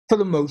for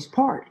the most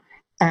part.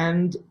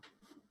 And,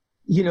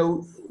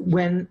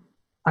 when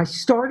I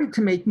started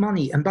to make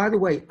money, and by the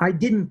way, I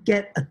didn't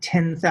get a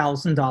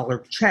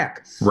 $10,000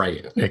 check.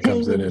 Right. It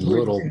comes in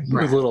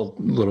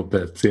little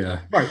bits.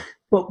 Yeah. Right.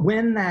 But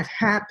when that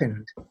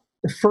happened,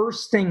 the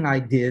first thing I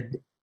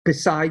did,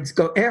 besides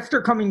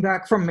after coming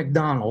back from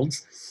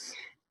McDonald's,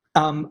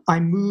 I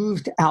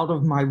moved out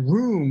of my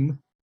room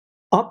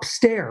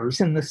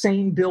upstairs in the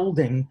same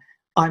building.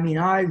 I mean,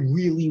 I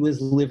really was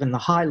living the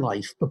high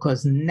life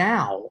because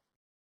now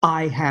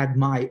I had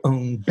my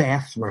own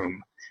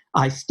bathroom.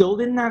 I still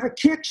didn't have a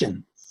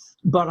kitchen,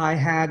 but I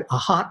had a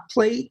hot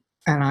plate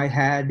and I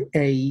had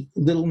a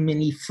little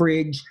mini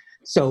fridge.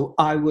 So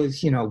I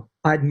was,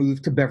 I'd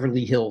moved to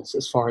Beverly Hills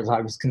as far as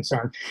I was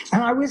concerned.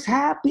 And I was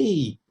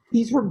happy.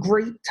 These were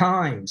great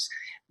times.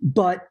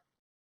 But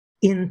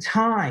in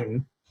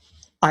time,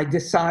 I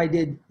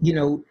decided,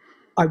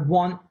 I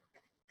want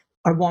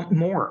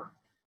more.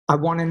 I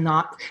want to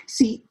not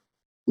see.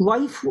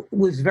 Life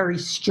was very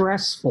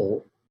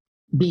stressful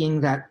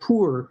being that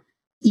poor,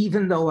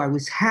 even though I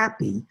was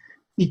happy,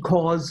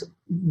 because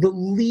the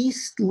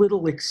least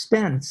little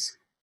expense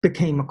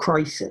became a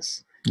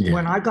crisis. Yeah.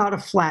 When I got a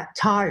flat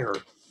tire,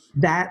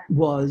 that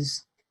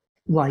was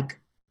like,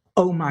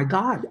 oh my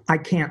God, I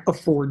can't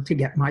afford to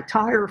get my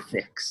tire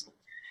fixed.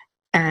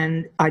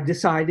 And I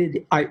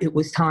decided it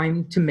was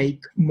time to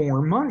make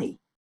more money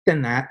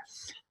than that.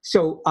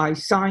 So I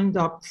signed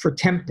up for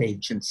temp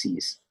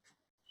agencies.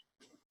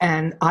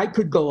 And I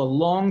could go a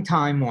long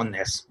time on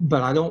this,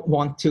 but I don't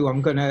want to.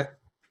 I'm going to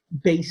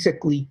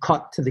basically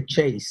cut to the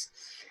chase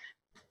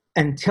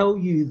and tell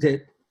you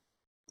that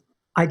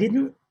I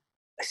didn't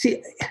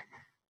see.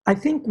 I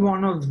think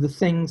one of the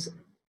things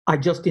I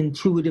just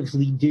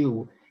intuitively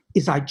do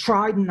is I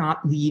try to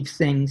not leave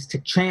things to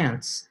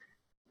chance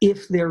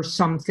if there's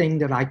something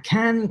that I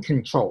can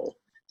control.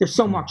 There's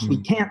so much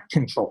we can't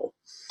control.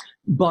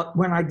 But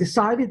when I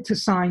decided to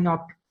sign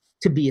up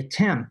to be a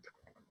temp,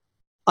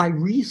 I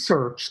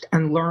researched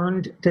and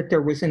learned that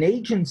there was an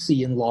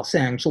agency in Los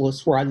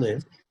Angeles where I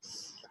lived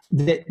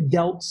that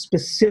dealt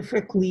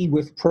specifically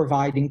with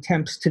providing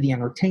temps to the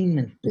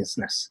entertainment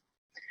business.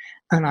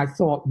 And I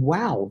thought,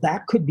 wow,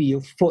 that could be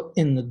a foot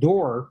in the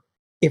door.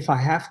 If I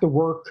have to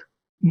work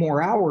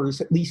more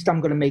hours, at least I'm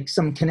going to make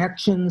some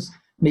connections,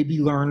 maybe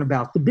learn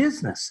about the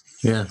business.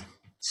 Yeah.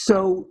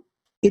 So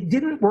it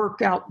didn't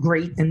work out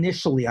great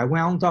initially. I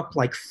wound up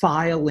like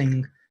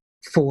filing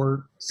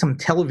for some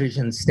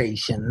television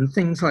station and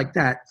things like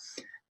that.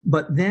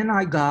 But then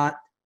I got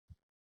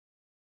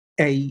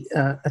a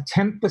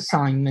temp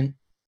assignment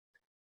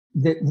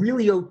that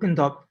really opened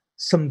up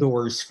some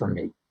doors for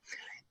me.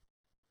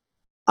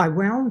 I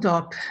wound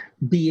up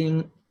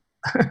being,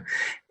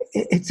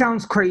 it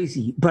sounds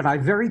crazy, but I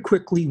very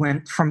quickly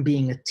went from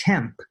being a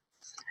temp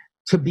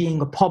to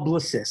being a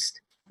publicist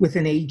with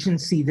an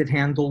agency that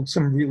handled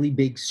some really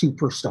big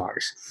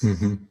superstars.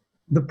 Mm-hmm.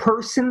 The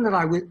person that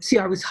I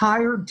was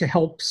hired to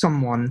help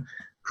someone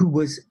who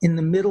was in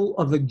the middle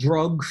of a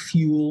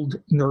drug-fueled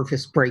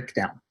nervous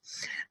breakdown.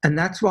 And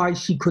that's why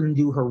she couldn't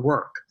do her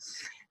work.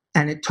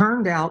 And it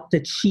turned out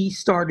that she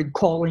started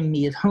calling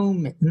me at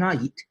home at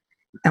night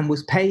and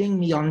was paying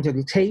me under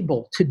the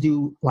table to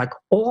do like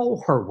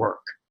all her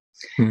work.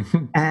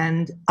 Mm-hmm.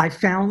 And I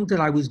found that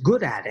I was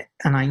good at it.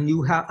 And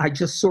I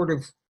just sort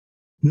of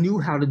knew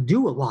how to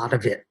do a lot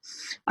of it.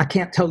 I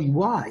can't tell you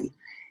why.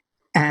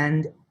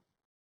 And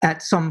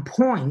at some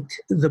point,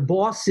 the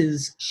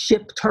bosses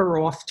shipped her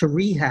off to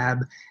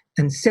rehab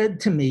and said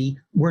to me,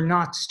 "We're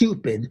not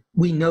stupid.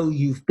 We know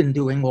you've been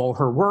doing all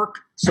her work,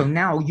 so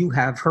now you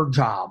have her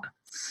job."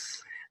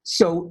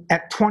 So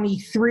at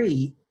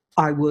 23,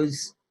 I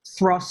was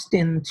thrust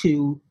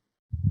into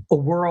a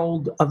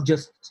world of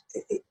just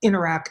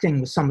interacting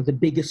with some of the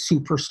biggest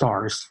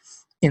superstars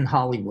in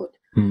Hollywood.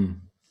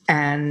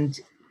 And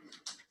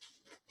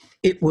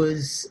it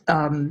was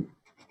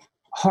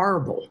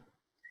horrible.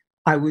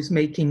 I was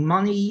making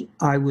money.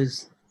 I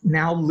was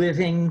now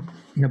living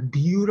in a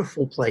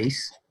beautiful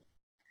place,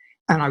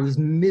 and I was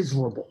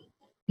miserable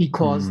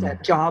because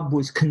that job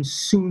was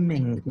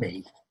consuming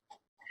me.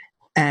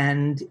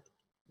 And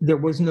there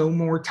was no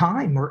more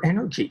time or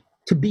energy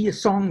to be a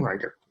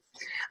songwriter.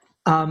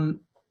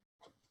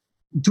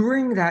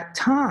 During that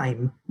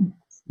time,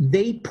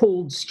 they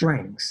pulled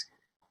strings.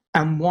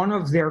 And one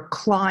of their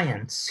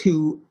clients,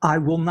 who I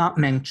will not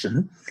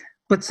mention,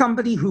 but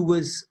somebody who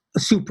was a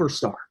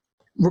superstar,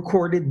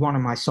 recorded one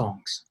of my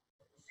songs.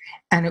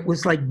 And it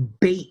was like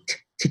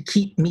bait to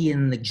keep me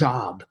in the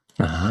job.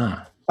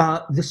 Uh-huh.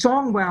 The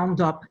song wound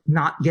up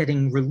not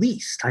getting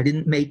released. I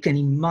didn't make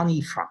any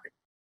money from it.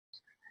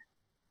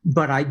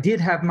 But I did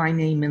have my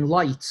name in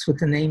lights with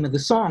the name of the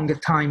song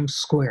at Times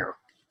Square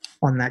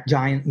on that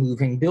giant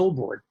moving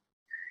billboard.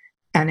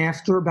 And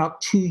after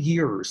about 2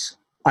 years,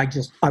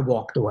 I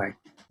walked away.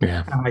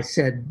 Yeah. And I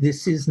said,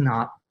 this is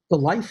not the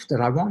life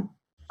that I want.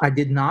 I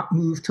did not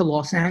move to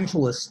Los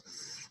Angeles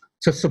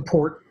to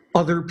support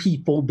other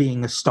people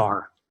being a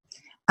star,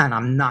 and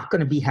I'm not going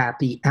to be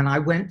happy. And I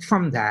went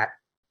from that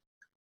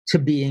to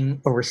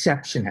being a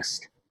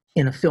receptionist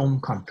in a film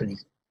company.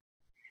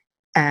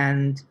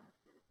 And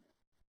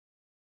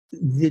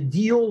the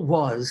deal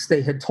was,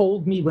 they had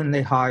told me when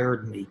they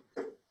hired me,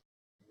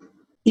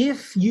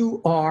 if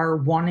you are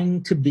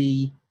wanting to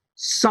be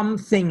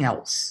something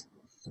else,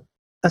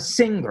 a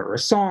singer, a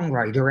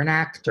songwriter, an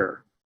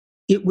actor,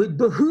 it would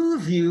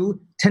behoove you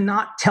to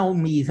not tell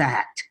me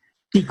that,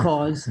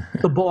 because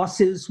the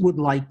bosses would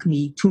like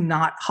me to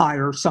not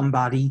hire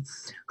somebody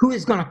who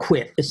is going to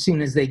quit as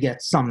soon as they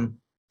get some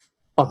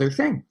other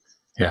thing.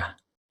 Yeah.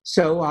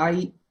 So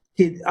I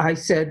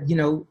said,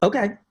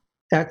 okay,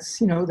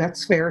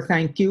 that's fair,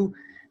 thank you.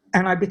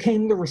 And I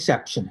became the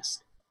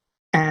receptionist.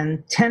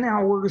 And 10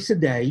 hours a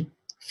day,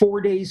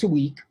 4 days a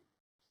week,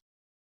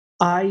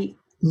 I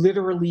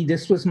literally,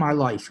 this was my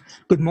life.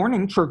 Good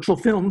morning, Churchill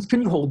Films.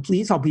 Can you hold,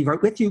 please? I'll be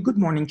right with you. Good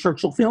morning,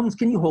 Churchill Films.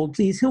 Can you hold,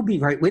 please? He'll be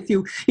right with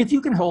you. If you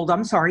can hold,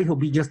 I'm sorry, he'll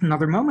be just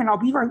another moment. I'll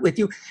be right with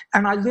you.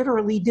 And I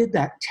literally did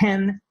that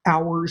 10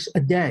 hours a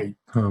day.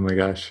 Oh my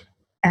gosh.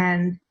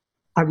 And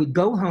I would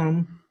go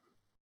home,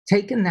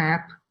 take a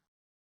nap,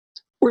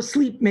 or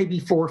sleep maybe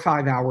 4 or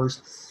 5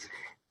 hours.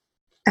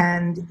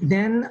 And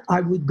then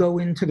I would go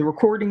into the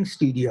recording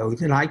studio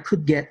that I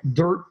could get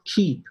dirt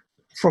cheap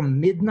from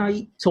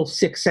midnight till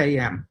 6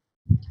 a.m.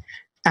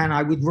 And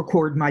I would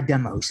record my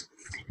demos.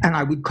 And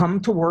I would come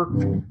to work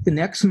the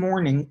next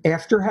morning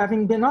after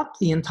having been up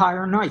the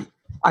entire night.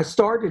 I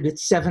started at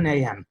 7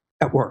 a.m.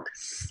 at work.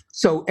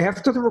 So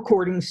after the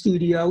recording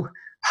studio,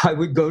 I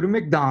would go to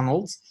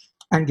McDonald's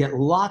and get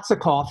lots of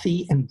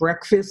coffee and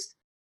breakfast.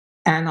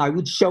 And I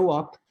would show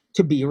up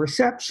to be a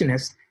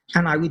receptionist.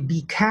 And I would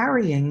be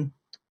carrying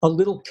a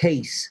little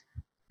case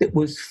that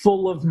was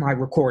full of my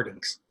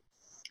recordings.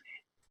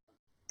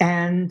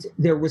 And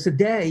there was a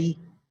day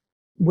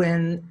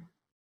when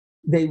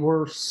they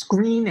were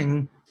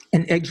screening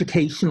an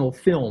educational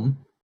film,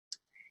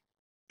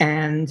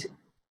 and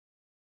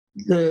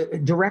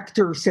the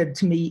director said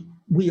to me,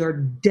 we are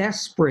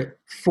desperate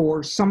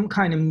for some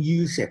kind of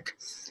music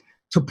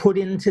to put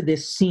into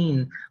this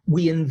scene.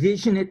 We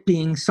envision it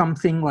being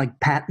something like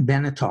Pat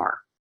Benatar.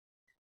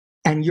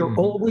 And you're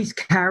always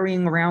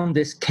carrying around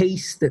this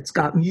case that's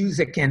got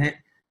music in it.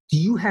 Do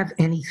you have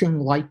anything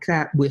like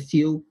that with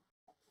you?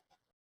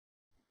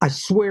 I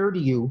swear to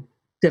you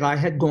that I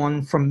had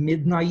gone from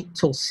midnight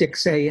till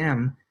 6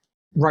 a.m.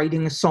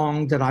 writing a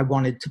song that I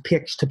wanted to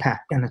pitch to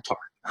Pat Benatar.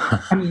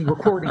 I mean,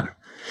 recording it.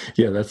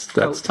 Yeah,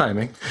 that's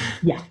timing.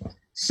 Yeah.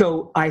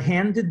 So I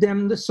handed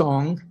them the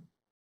song.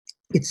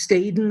 It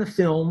stayed in the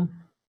film.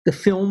 The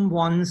film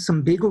won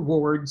some big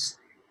awards.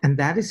 And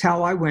that is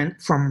how I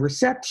went from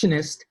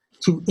receptionist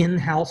to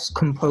in-house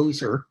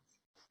composer.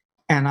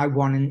 And I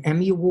won an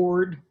Emmy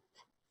Award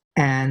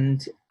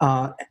and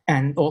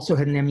also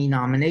had an Emmy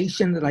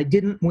nomination that I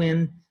didn't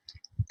win.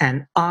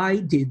 And I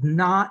did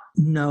not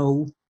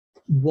know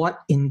what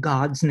in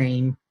God's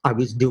name I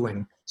was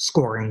doing,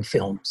 scoring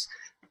films.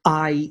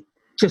 I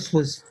just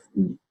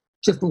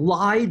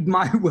lied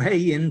my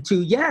way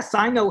into, yes,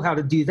 I know how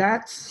to do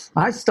that.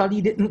 I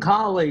studied it in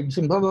college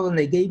and blah, blah, blah, and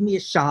they gave me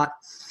a shot.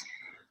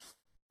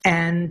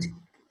 And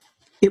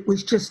it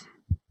was just,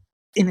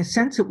 in a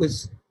sense, it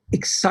was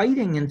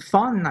exciting and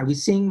fun. I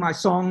was seeing my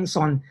songs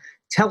on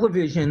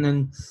television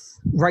and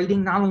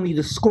writing not only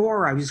the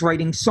score, I was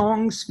writing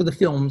songs for the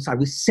films. I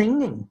was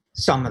singing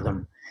some of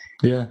them.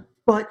 Yeah.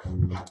 But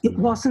it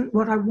wasn't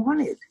what I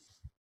wanted.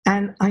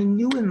 And I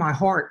knew in my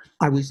heart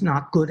I was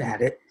not good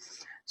at it.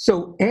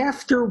 So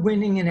after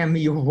winning an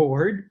Emmy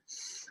Award,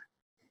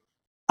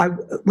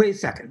 wait a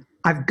second,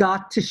 I've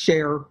got to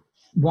share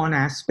one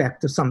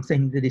aspect of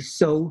something that is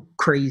so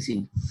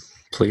crazy.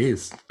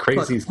 Please,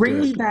 crazy. Bring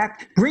me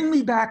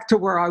back to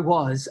where I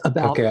was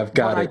about I've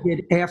got what I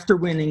did after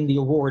winning the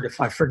award,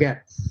 if I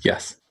forget.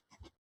 Yes.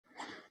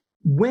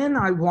 When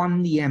I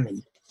won the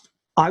Emmy,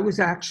 I was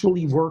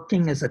actually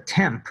working as a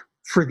temp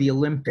for the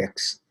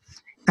Olympics,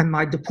 and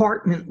my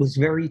department was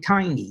very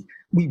tiny.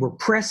 We were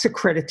press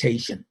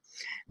accreditation,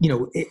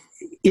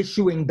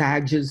 issuing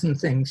badges and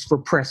things for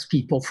press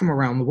people from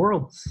around the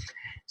world.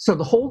 So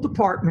the whole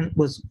department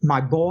was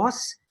my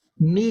boss,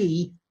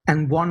 me,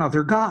 and one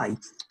other guy.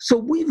 So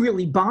we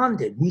really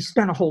bonded. We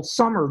spent a whole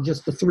summer,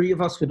 just the three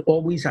of us would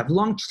always have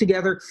lunch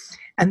together.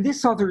 And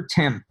this other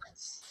temp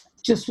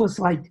just was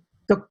like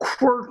the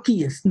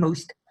quirkiest,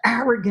 most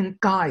arrogant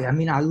guy. I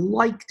mean, I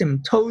liked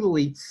him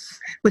totally,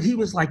 but he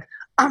was like,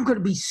 I'm going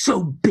to be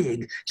so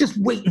big. Just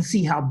wait and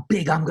see how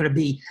big I'm going to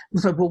be. I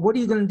was like, well, what are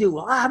you going to do?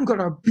 Well, I'm going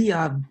to be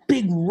a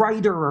big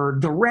writer or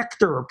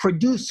director or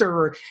producer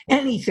or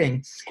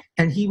anything.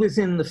 And he was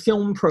in the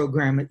film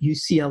program at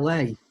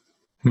UCLA.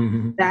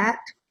 Mm-hmm. That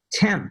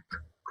temp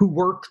who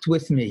worked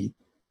with me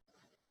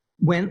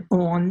went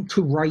on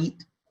to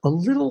write a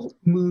little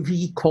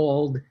movie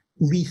called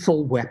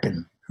Lethal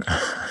Weapon.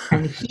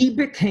 And he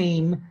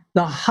became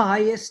the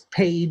highest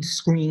paid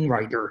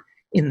screenwriter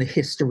in the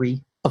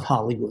history of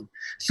Hollywood.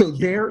 So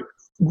there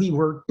we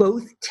were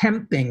both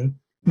temping,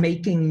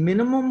 making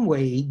minimum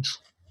wage,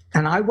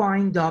 and I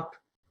wind up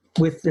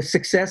with the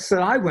success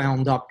that I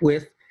wound up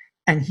with,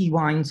 and he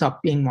winds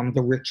up being one of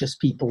the richest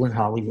people in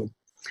Hollywood.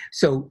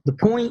 So the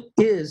point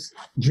is,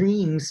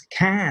 dreams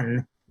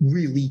can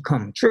really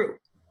come true.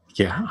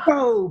 Yeah.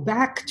 So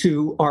back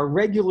to our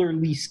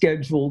regularly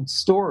scheduled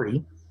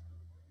story.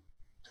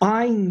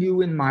 I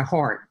knew in my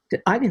heart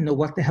that I didn't know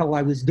what the hell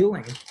I was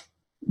doing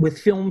with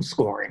film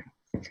scoring.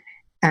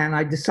 And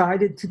I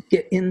decided to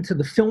get into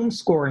the film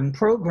scoring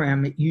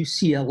program at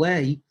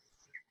UCLA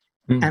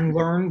and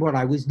learn what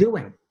I was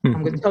doing.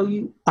 I'm going to tell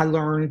you, I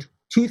learned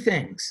two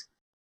things.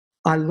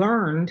 I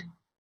learned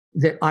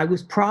that I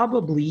was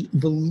probably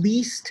the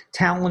least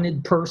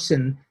talented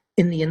person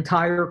in the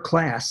entire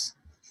class,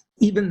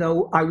 even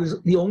though I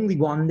was the only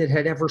one that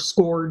had ever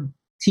scored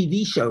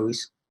TV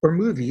shows or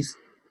movies.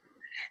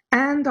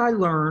 And I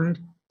learned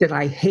that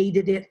I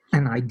hated it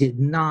and I did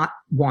not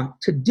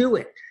want to do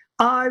it.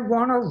 I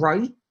want to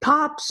write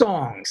pop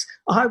songs.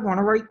 I want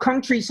to write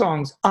country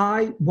songs.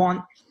 I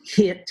want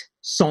hit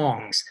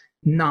songs,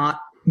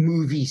 not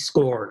movie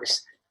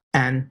scores.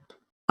 And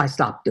I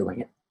stopped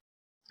doing it.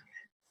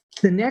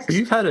 The next,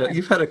 You've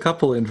had a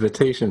couple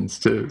invitations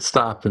to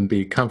stop and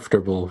be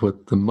comfortable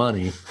with the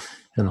money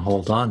and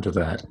hold on to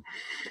that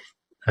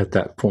at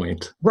that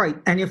point. right.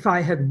 And if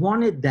I had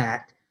wanted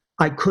that,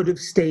 I could have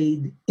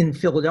stayed in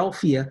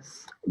Philadelphia,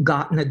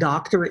 gotten a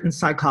doctorate in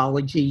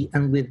psychology,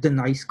 and lived a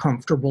nice,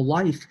 comfortable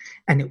life.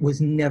 And it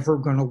was never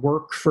going to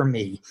work for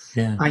me.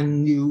 Yeah. I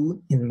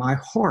knew in my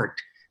heart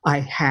I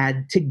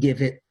had to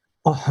give it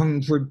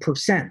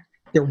 100%.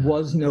 There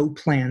was no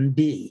plan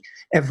B.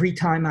 Every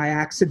time I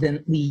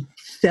accidentally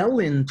fell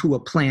into a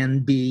plan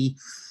B,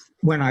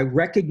 when I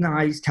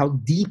recognized how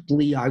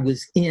deeply I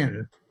was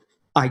in,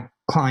 I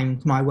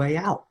climbed my way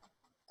out.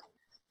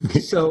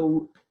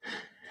 So,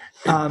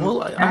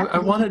 well,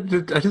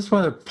 I just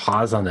want to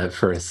pause on that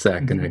for a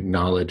sec and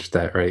acknowledge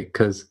that, right?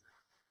 Because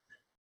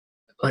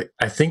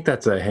I think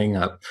that's a hang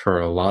up for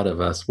a lot of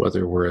us,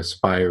 whether we're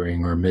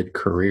aspiring or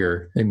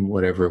mid-career in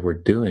whatever we're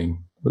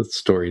doing with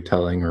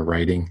storytelling or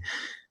writing.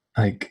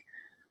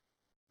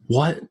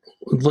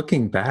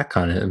 Looking back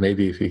on it,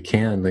 maybe if you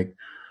can,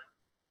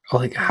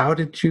 like how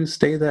did you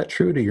stay that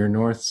true to your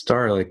North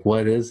Star? Like,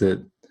 what is it?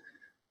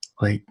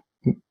 Like,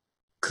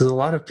 because a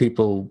lot of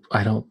people,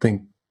 I don't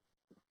think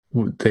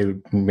they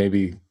would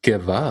maybe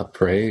give up,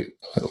 right?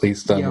 At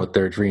least on what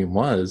their dream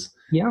was.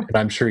 Yeah. And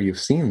I'm sure you've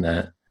seen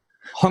that.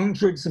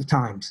 Hundreds of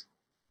times.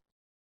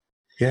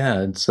 Yeah.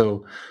 And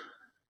so,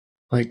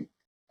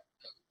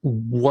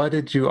 what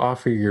did you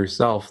offer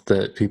yourself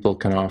that people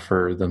can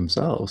offer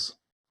themselves?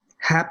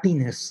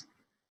 Happiness,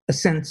 a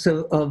sense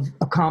of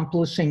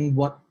accomplishing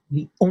what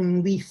the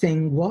only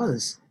thing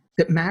was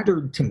that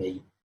mattered to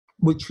me,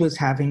 which was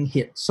having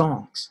hit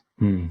songs.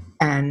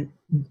 And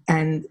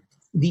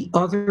the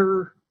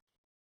other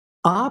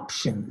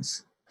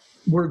options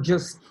were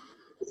just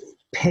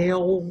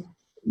pale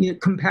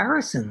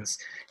comparisons.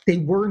 They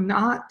were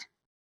not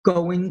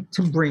going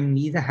to bring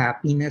me the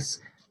happiness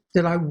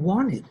that I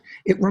wanted.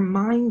 It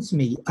reminds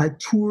me, I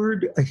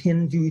toured a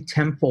Hindu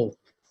temple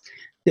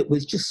that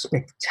was just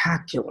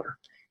spectacular.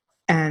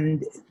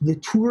 And the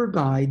tour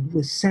guide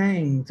was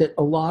saying that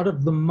a lot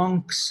of the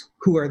monks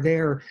who are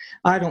there,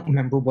 I don't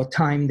remember what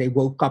time they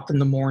woke up in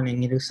the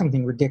morning,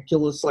 something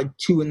ridiculous like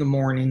 2 a.m.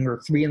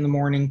 or 3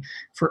 a.m.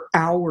 for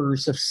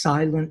hours of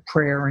silent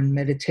prayer and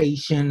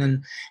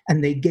meditation.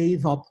 And they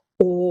gave up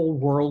all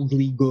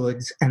worldly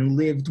goods and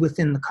lived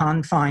within the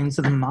confines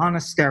of the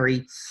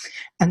monastery.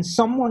 And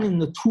someone in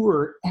the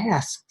tour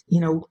asked,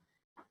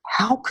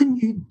 how can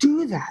you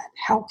do that?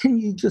 How can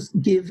you just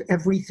give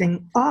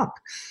everything up?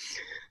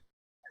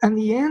 And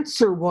the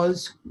answer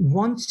was,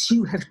 once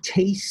you have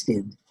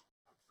tasted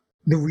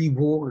the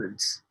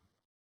rewards,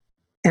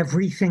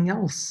 everything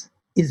else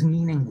is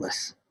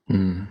meaningless.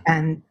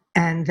 And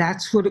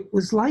that's what it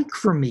was like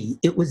for me.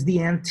 It was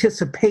the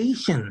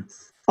anticipation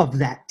of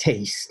that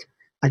taste.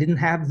 I didn't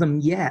have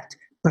them yet,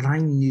 but I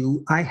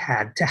knew I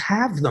had to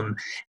have them.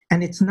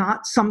 And it's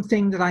not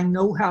something that I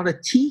know how to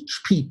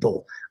teach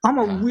people. I'm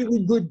a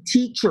really good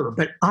teacher,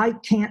 but I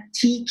can't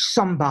teach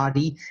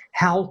somebody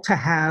how to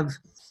have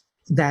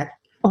that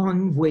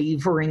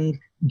unwavering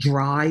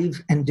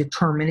drive and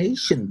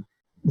determination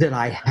that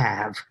I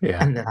have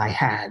and that I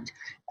had.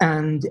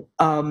 And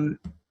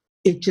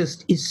it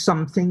just is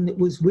something that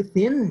was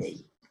within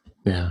me.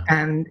 Yeah.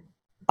 And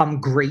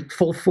I'm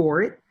grateful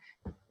for it.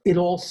 It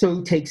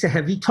also takes a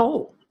heavy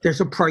toll.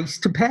 There's a price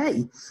to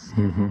pay,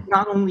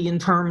 not only in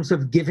terms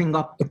of giving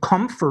up the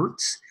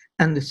comforts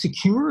and the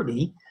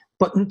security,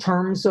 but in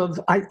terms of,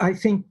 I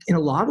think in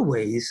a lot of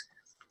ways,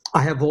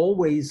 I have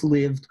always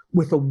lived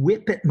with a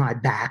whip at my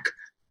back,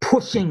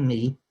 pushing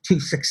me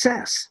to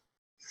success.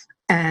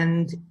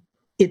 And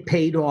it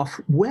paid off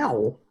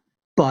well,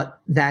 but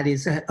that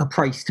is a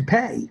price to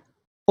pay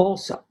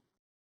also.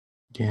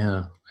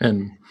 Yeah.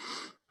 And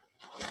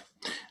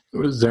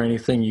was there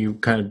anything you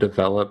kind of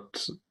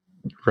developed,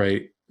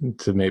 right,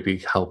 to maybe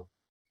help,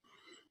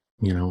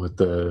 with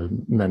the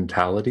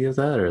mentality of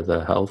that or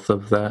the health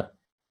of that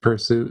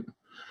pursuit?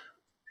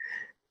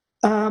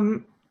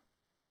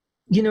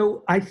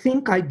 I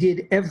think I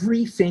did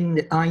everything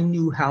that I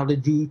knew how to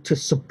do to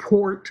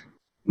support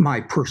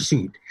my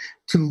pursuit,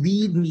 to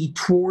lead me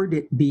toward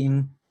it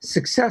being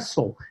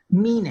successful,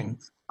 meaning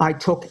I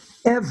took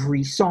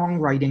every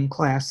songwriting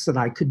class that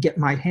I could get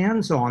my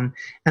hands on,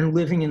 and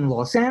living in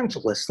Los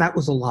Angeles, that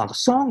was a lot of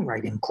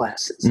songwriting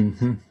classes.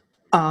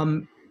 Mm-hmm.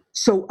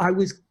 So I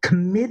was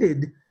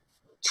committed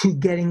to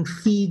getting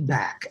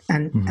feedback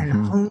and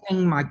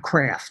honing my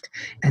craft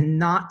and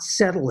not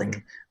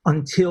settling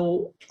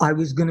until I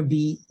was going to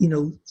be,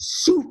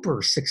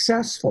 super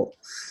successful.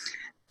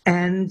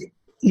 And,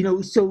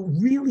 so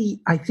really,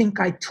 I think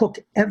I took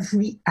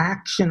every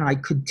action I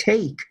could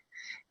take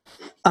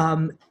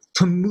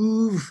to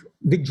move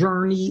the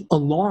journey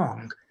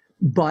along.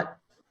 But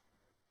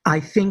I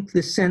think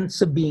the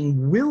sense of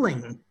being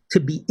willing to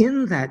be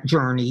in that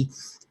journey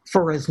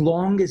for as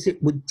long as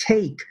it would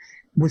take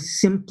was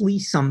simply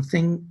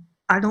something,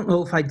 I don't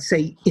know if I'd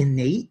say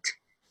innate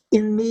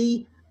in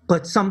me,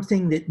 but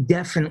something that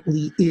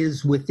definitely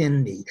is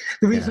within me.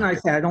 The reason I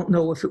say I don't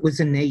know if it was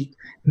innate,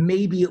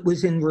 maybe it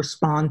was in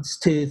response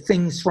to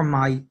things from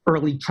my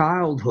early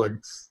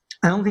childhood.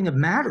 I don't think it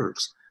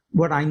matters.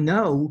 What I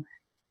know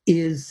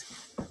is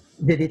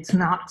that it's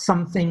not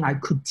something I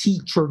could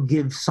teach or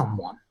give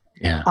someone.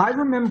 Yeah. I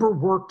remember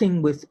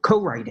working with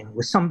co-writing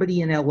with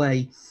somebody in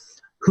LA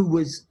who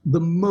was the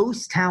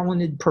most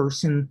talented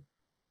person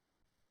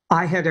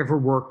I had ever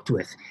worked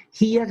with.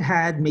 He had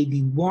had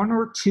maybe one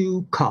or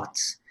two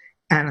cuts,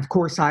 and of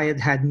course I had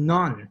had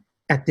none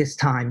at this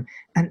time.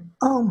 And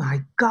oh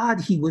my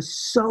God, he was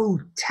so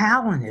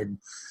talented,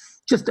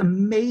 just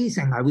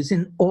amazing. I was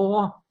in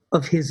awe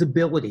of his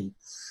ability.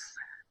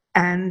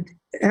 And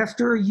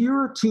after a year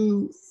or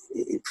two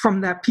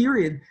from that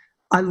period,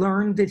 I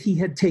learned that he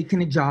had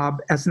taken a job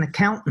as an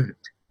accountant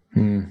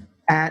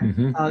at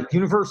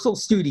Universal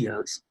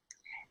Studios.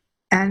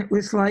 And it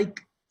was like,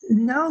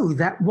 no,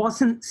 that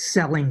wasn't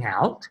selling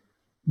out.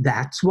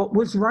 That's what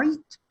was right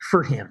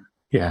for him.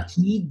 Yeah.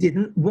 He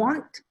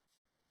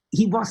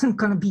wasn't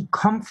going to be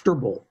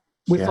comfortable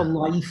with a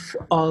life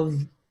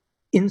of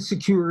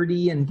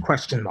insecurity and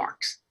question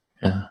marks.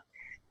 Yeah.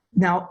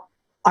 Now,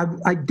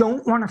 I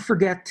don't want to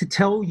forget to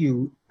tell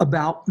you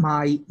about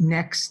my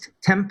next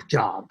temp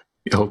job.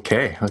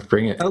 Okay, let's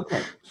bring it.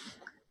 Okay.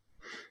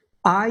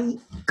 I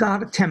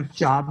got a temp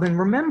job, and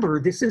remember,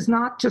 this is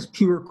not just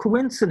pure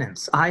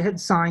coincidence. I had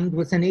signed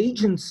with an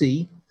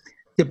agency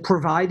that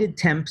provided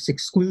temps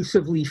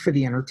exclusively for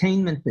the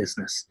entertainment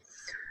business.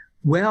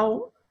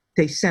 Well,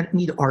 they sent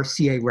me to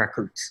RCA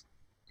Records,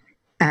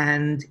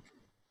 and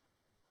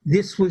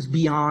this was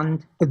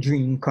beyond a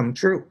dream come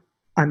true.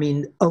 I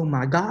mean, oh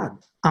my God,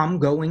 I'm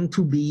going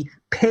to be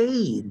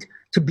paid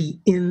to be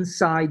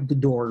inside the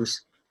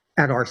doors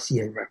at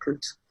RCA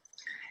Records.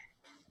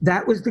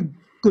 That was the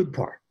good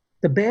part.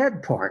 The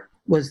bad part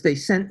was they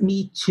sent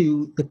me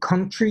to the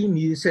country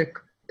music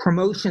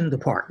promotion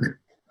department.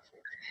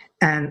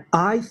 And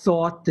I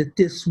thought that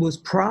this was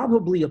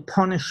probably a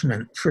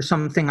punishment for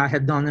something I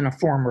had done in a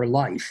former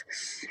life,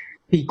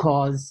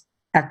 because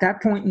at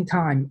that point in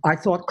time, I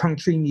thought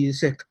country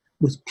music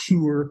was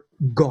pure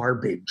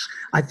garbage.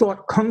 I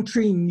thought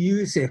country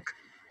music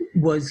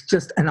was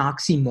just an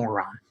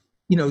oxymoron.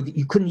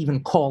 You couldn't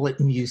even call it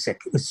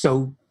music. It was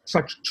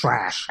such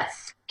trash.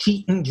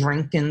 Cheating,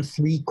 drinking,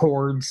 3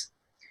 chords.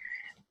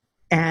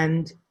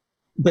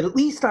 But at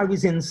least I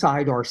was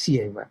inside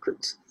RCA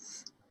Records.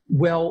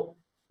 Well,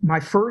 my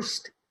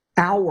first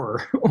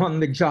hour on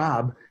the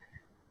job,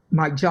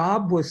 my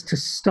job was to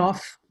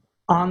stuff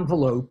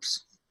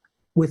envelopes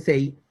with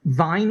a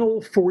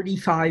vinyl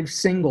 45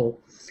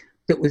 single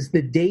that was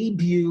the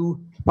debut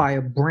by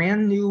a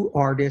brand new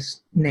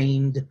artist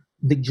named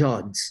The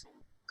Judds.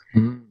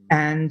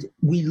 And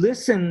we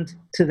listened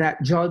to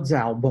that Judds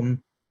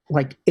album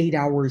like 8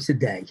 hours a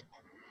day.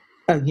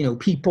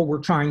 People were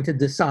trying to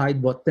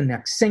decide what the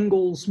next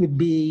singles would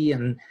be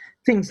and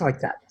things like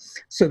that.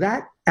 So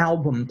that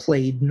album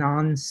played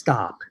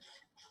nonstop,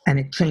 and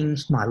it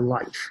changed my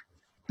life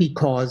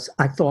because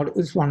I thought it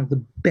was one of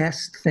the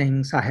best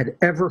things I had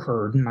ever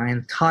heard in my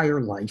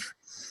entire life.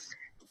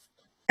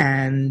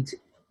 And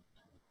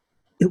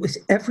it was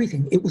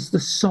everything. It was the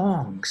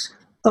songs.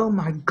 Oh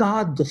my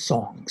God, the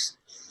songs.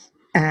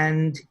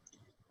 And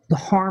the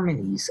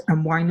harmonies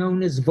and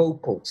Winona's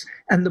vocals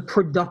and the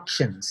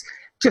productions.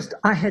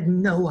 I had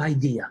no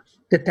idea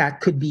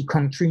that could be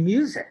country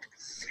music.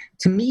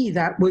 To me,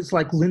 that was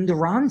like Linda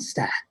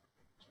Ronstadt.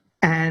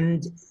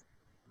 And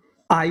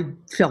I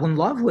fell in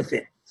love with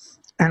it.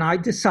 And I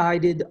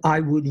decided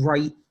I would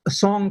write a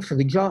song for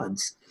the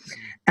Judds.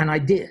 And I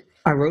did.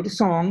 I wrote a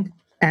song,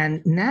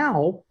 and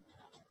now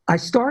I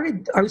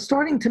was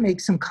starting to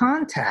make some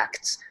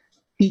contacts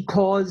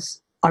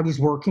because I was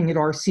working at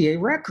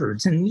RCA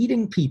Records and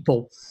meeting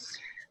people.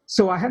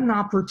 So I had an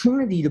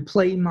opportunity to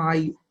play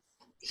my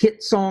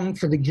hit song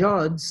for the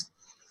Judds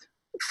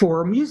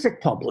for a music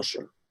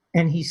publisher.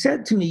 And he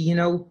said to me,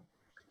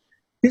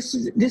 this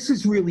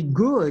is really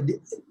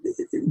good.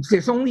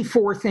 There's only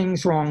 4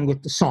 things wrong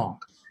with the song.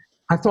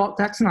 I thought,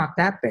 that's not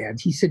that bad.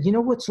 He said, you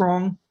know what's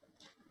wrong?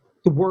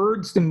 the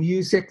words, the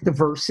music, the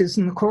verses,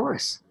 and the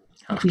chorus.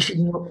 He said,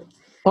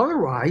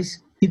 otherwise,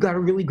 you got a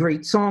really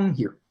great song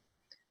here.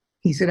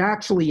 He said,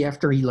 actually,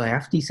 after he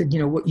laughed, he said,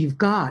 what you've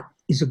got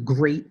is a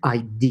great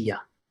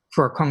idea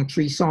for a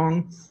country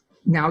song.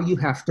 Now you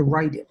have to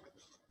write it.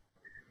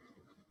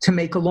 To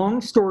make a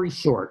long story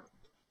short,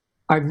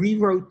 I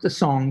rewrote the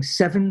song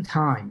 7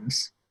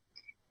 times,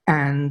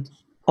 and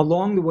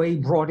along the way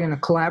brought in a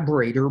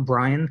collaborator,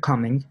 Brian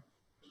Cumming.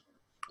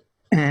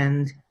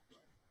 And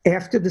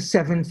after the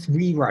 7th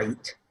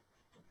rewrite,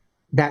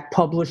 that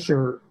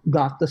publisher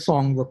got the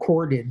song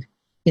recorded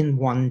in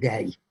 1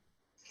 day.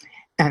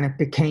 And it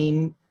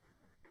became,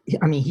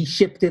 he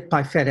shipped it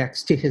by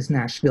FedEx to his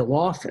Nashville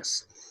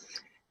office.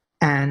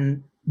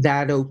 And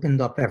that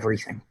opened up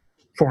everything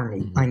for me.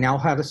 Mm-hmm. I now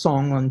had a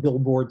song on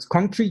Billboard's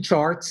country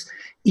charts.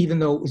 Even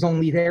though it was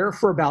only there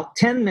for about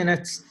 10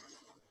 minutes,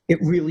 it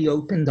really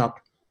opened up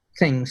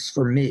things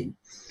for me.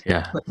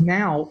 Yeah. But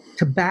now,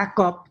 to back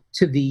up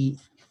to the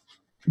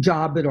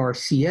job at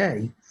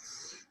RCA,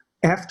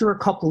 after a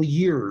couple of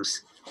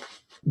years,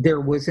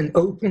 there was an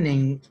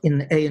opening in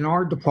the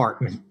A&R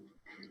department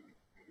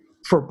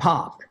for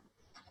pop,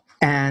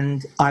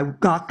 and I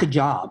got the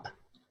job.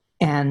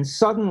 And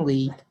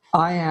suddenly,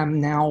 I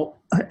am now,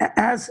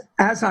 as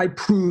I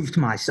proved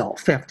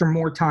myself, after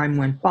more time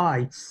went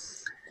by,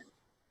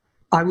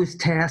 I was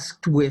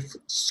tasked with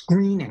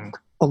screening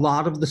a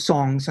lot of the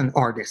songs and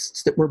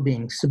artists that were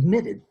being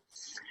submitted.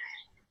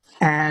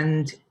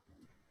 And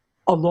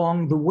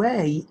along the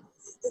way,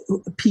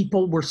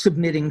 people were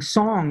submitting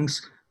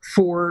songs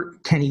for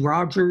Kenny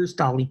Rogers,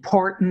 Dolly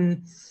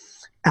Parton,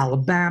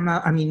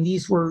 Alabama.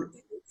 These were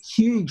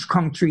huge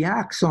country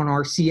acts on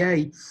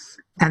RCA.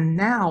 And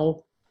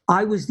now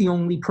I was the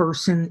only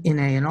person in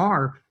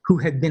A&R who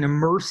had been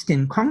immersed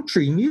in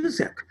country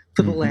music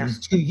for the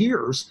last 2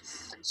 years.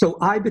 So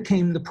I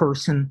became the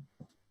person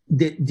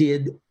that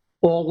did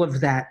all of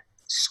that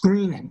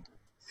screening.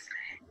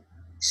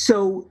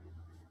 So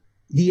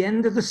the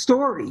end of the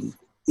story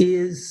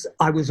is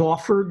I was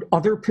offered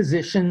other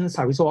positions.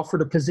 I was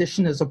offered a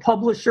position as a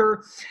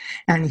publisher.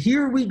 And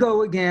here we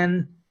go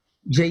again.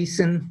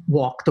 Jason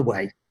walked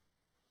away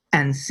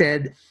and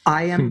said,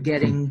 I am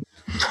getting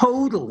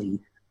totally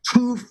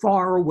too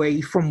far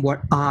away from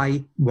what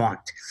I want.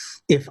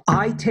 If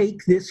I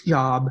take this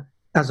job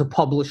as a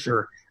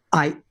publisher,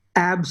 I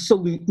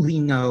absolutely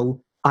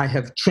know I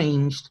have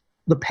changed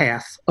the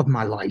path of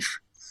my life.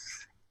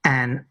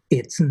 And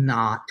it's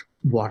not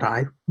what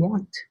I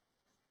want.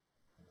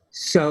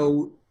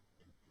 So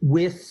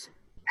with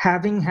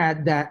having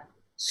had that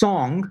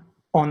song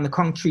on the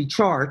country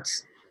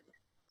charts,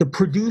 the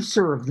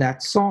producer of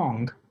that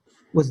song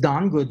was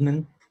Don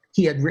Goodman.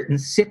 He had written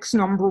 6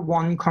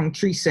 #1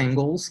 country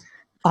singles.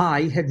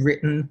 I had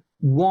written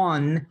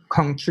 1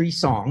 country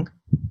song,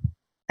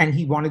 and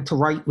he wanted to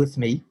write with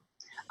me.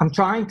 I'm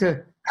trying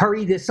to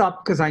hurry this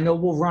up because I know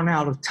we'll run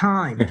out of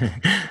time.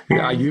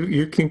 Yeah,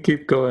 you can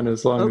keep going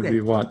as long as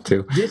you want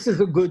to. This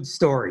is a good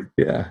story.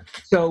 Yeah.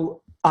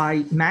 So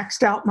I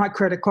maxed out my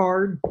credit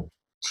card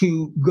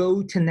to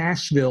go to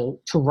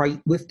Nashville to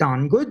write with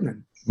Don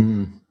Goodman.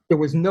 There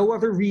was no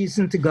other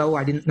reason to go.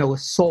 I didn't know a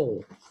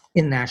soul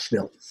in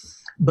Nashville.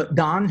 But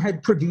Don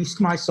had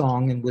produced my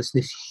song and was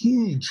this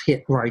huge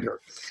hit writer.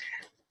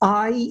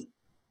 I,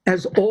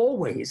 as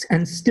always,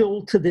 and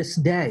still to this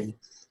day,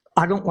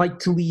 I don't like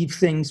to leave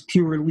things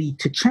purely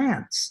to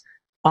chance.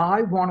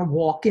 I want to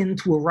walk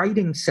into a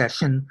writing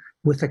session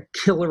with a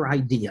killer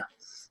idea,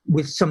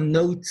 with some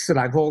notes that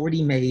I've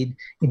already made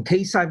in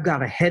case I've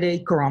got a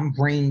headache or I'm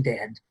brain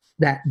dead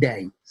that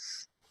day.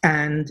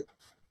 And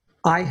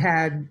I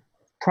had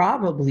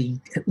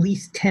probably at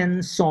least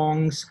 10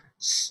 songs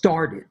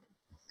started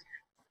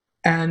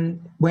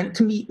and went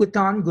to meet with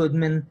Don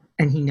Goodman,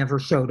 and he never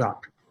showed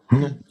up.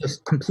 He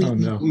just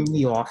completely blew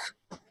me off.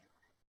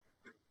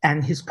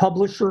 And his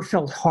publisher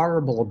felt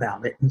horrible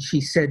about it. And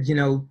she said,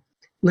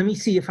 let me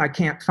see if I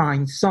can't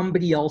find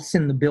somebody else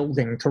in the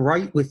building to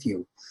write with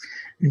you.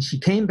 And she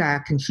came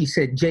back and she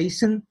said,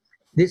 Jason,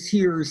 this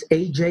here's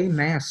AJ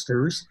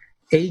Masters.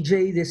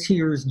 AJ, this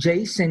here's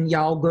Jason.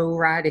 Y'all go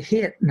right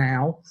ahead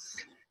now.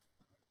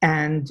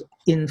 And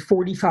in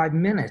 45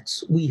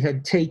 minutes, we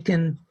had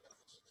taken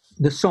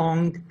the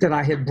song that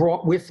I had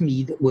brought with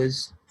me that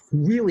was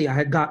really, I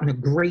had gotten a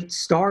great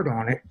start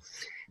on it.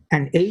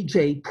 And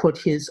AJ put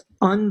his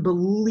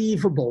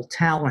unbelievable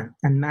talent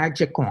and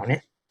magic on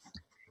it.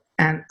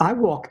 And I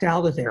walked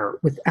out of there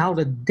without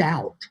a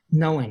doubt,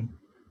 knowing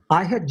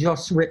I had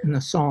just written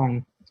a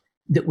song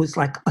that was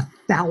like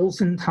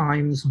 1,000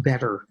 times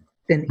better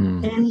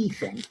than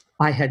anything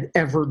I had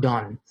ever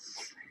done.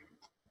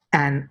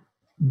 And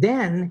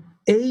then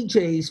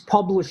AJ's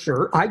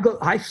publisher,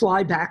 I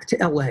fly back to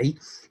LA.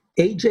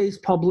 AJ's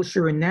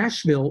publisher in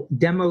Nashville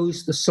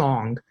demos the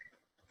song,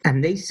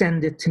 and they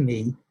send it to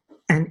me.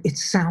 And it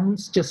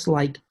sounds just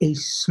like a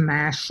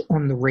smash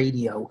on the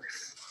radio.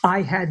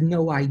 I had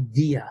no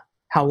idea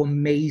how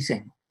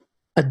amazing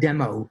a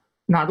demo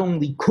not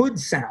only could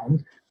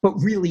sound, but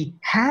really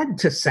had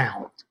to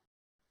sound.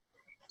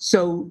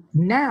 So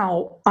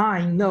now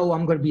I know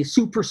I'm going to be a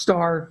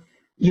superstar.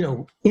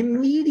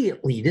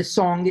 immediately this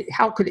song,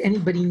 how could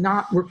anybody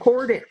not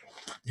record it?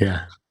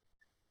 Yeah.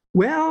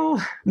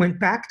 Well, went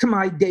back to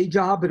my day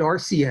job at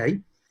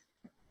RCA,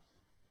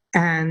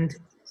 and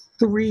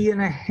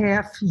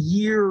 3.5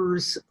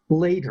 years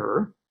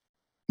later,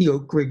 the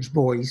Oak Ridge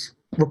Boys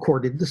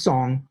recorded the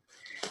song.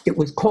 It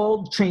was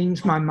called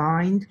Change My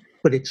Mind,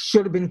 but it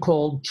should have been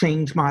called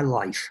Change My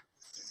Life,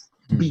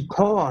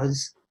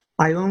 because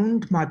I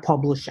owned my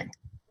publishing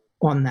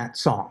on that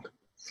song.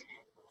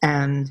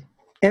 And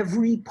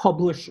every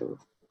publisher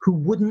who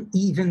wouldn't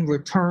even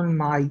return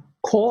my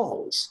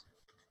calls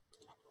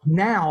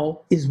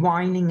now is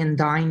whining and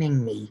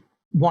dining me,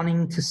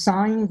 wanting to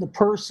sign the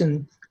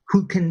person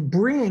who can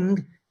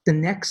bring the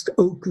next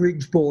Oak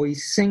Ridge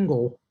Boys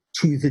single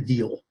to the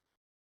deal.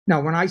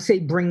 Now, when I say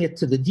bring it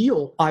to the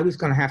deal, I was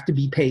going to have to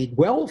be paid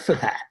well for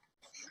that.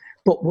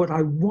 But what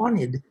I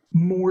wanted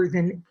more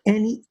than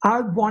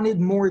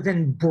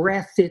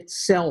breath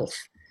itself.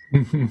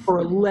 For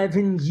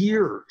 11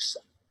 years,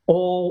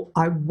 all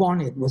I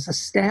wanted was a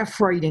staff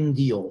writing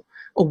deal,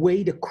 a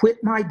way to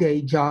quit my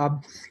day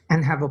job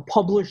and have a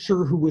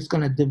publisher who was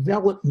going to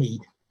develop me,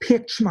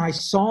 pitch my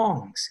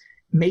songs,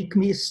 make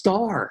me a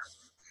star.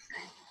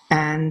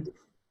 And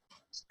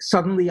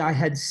suddenly I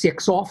had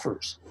 6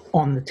 offers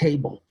on the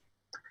table.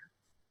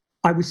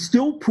 I was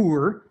still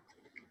poor,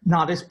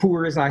 not as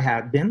poor as I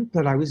had been,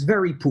 but I was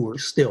very poor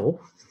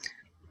still.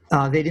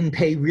 They didn't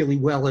pay really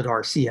well at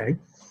RCA.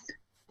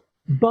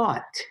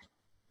 But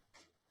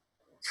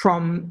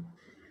from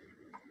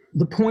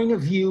the point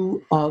of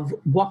view of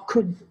what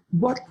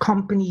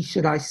company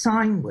should I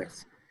sign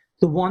with?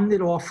 The one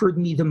that offered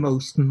me the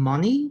most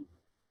money,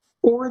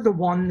 or the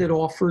one that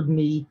offered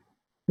me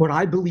what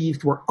I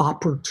believed were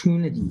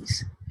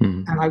opportunities?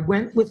 And I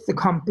went with the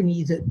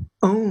company that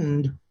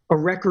owned a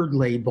record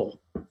label,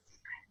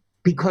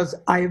 because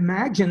I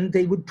imagined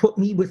they would put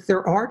me with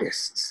their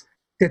artists,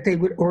 that they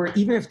would, or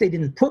even if they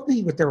didn't put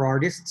me with their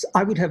artists,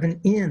 I would have an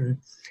in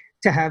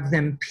to have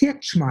them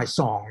pitch my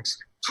songs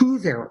to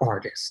their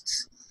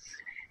artists.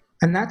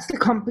 And that's the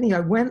company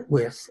I went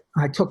with.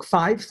 I took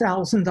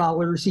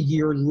 $5,000 a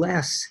year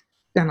less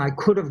than I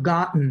could have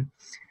gotten.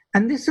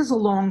 And this is a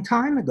long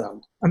time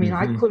ago. I mean,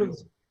 I could have,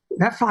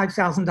 that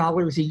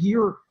 $5,000 a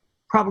year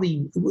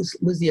probably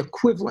was the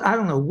equivalent, I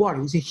don't know what,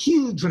 it was a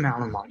huge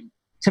amount of money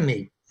to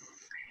me.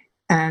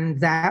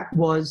 And that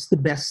was the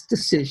best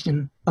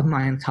decision of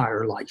my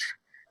entire life,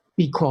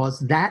 because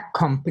that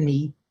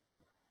company,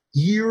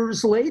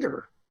 years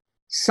later,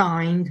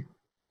 signed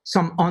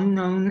some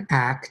unknown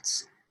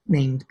acts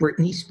named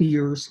Britney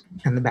Spears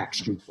and the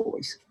Backstreet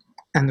Boys.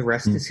 And the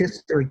rest is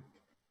history.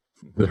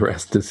 The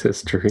rest is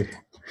history.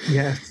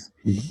 Yes.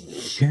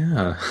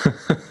 Yeah.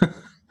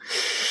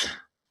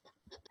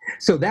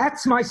 So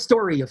that's my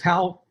story of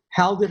how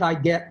did I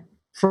get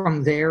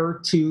from there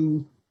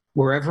to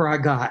wherever I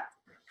got.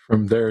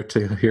 From there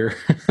to here.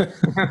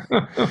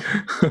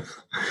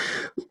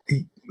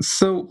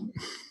 So,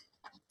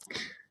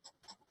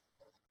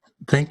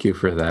 thank you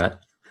for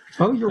that.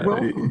 Oh, you're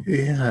welcome.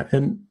 Yeah.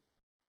 And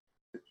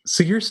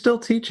so you're still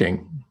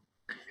teaching?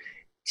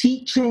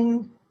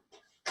 Teaching,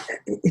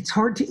 it's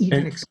hard to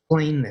even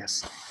explain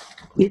this.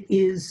 It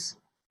is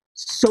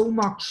so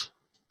much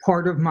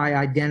part of my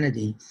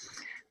identity.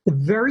 The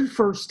very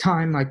first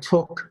time I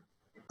took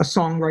a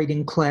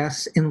songwriting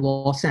class in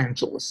Los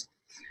Angeles,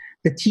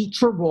 the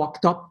teacher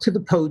walked up to the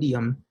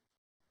podium,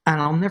 and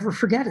I'll never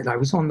forget it. I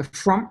was on the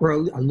front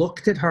row. I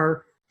looked at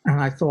her, and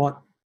I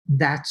thought,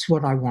 that's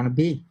what I want to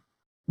be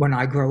when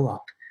I grow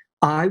up.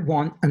 I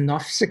want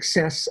enough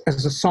success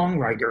as a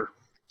songwriter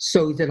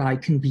so that I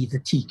can be the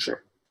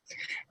teacher.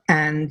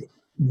 And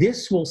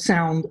this will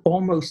sound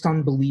almost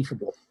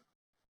unbelievable,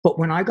 but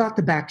when I got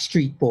the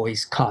Backstreet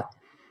Boys cut,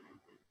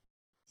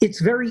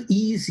 it's very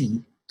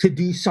easy to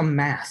do some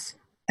math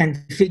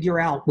and figure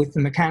out with the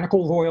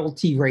mechanical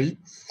royalty rate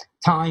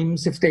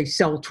times if they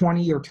sell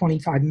 20 or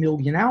 25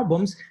 million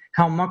albums,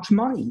 how much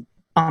money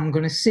I'm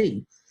going to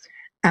see.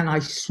 And I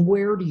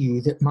swear to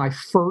you that my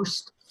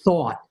first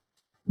thought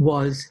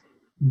was,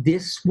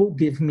 this will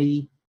give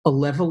me a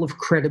level of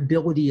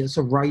credibility as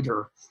a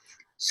writer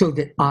so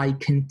that I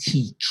can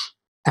teach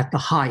at the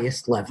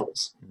highest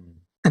levels.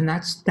 And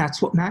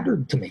that's what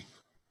mattered to me.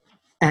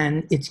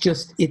 And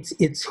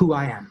it's who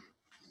I am.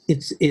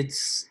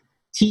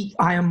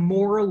 I am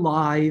more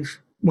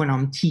alive when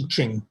I'm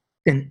teaching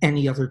than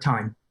any other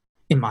time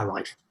in my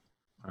life.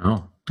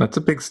 Wow, that's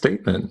a big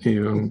statement,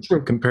 even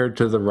compared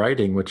to the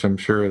writing, which I'm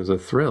sure is a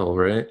thrill,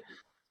 right?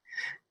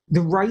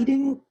 The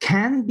writing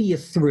can be a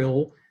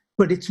thrill,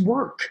 but it's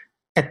work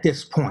at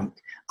this point.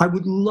 I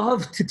would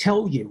love to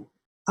tell you,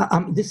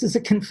 this is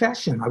a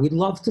confession, I would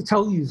love to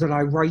tell you that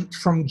I write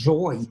from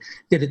joy,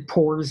 that it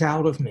pours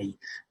out of me.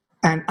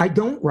 And I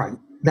don't write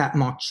that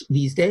much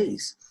these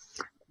days.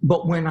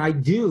 But when I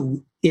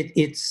do,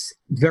 it's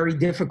very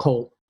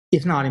difficult,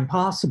 if not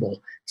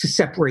impossible, to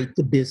separate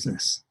the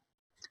business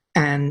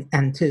and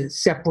to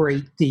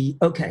separate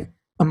okay,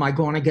 am I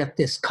going to get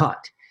this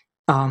cut?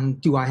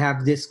 Do I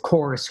have this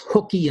chorus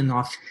hooky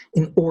enough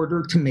in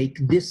order to make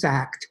this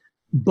act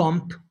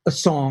bump a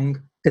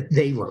song that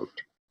they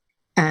wrote.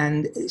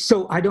 And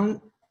so I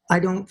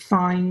don't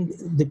find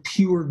the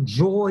pure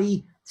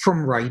joy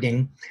from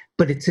writing,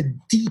 but it's a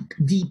deep,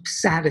 deep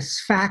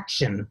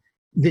satisfaction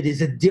that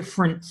is a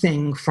different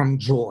thing from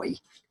joy.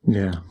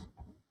 Yeah.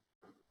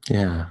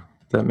 Yeah.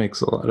 That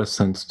makes a lot of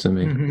sense to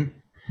me.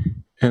 Mm-hmm.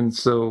 And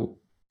so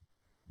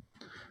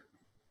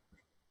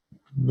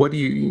what do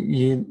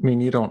you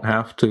mean, you don't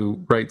have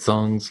to write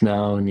songs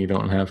now and you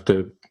don't have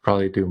to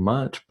probably do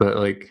much, but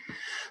like,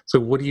 so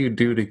what do you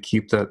do to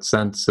keep that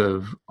sense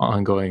of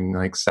ongoing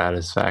like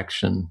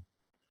satisfaction?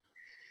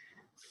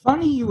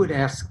 Funny you would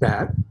ask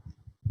that.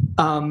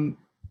 Um,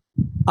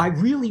 I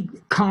really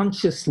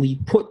consciously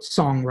put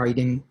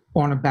songwriting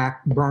on a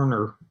back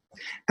burner.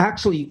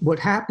 Actually, what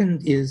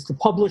happened is the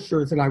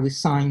publisher that I was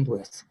signed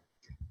with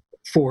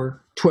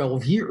for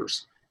 12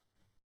 years,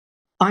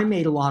 I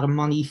made a lot of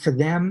money for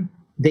them.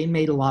 They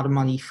made a lot of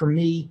money for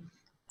me.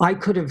 I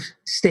could have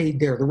stayed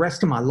there the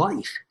rest of my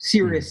life,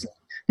 seriously,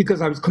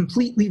 because I was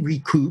completely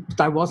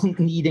recouped. I wasn't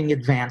needing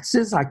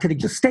advances. I could have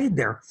just stayed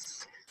there.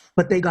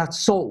 But they got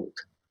sold.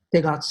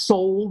 They got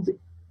sold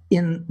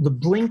in the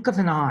blink of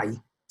an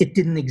eye. It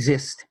didn't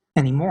exist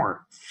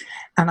anymore.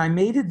 And I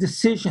made a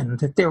decision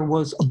that there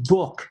was a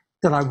book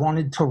that I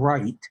wanted to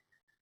write,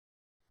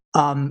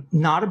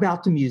 not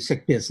about the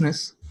music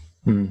business,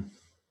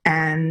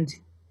 and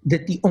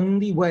that the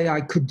only way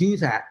I could do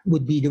that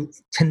would be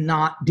to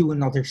not do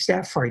another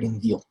staff writing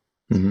deal.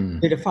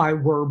 That if I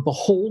were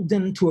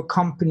beholden to a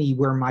company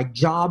where my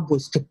job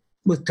was to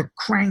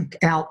crank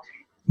out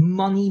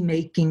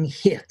money-making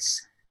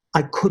hits,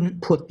 I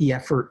couldn't put the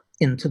effort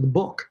into the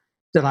book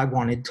that I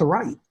wanted to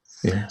write.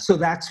 Yeah. So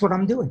that's what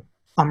I'm doing.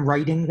 I'm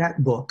writing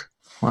that book.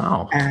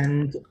 Wow.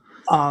 And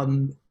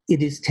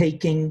it is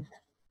taking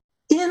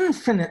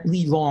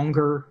infinitely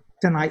longer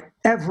than I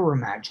ever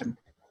imagined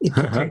it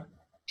could take.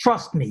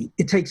 Trust me,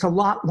 it takes a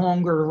lot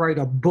longer to write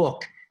a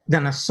book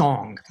than a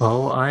song.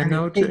 Oh, I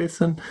know,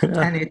 Jason.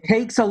 And it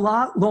takes a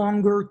lot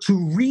longer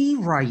to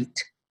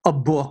rewrite a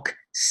book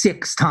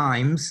 6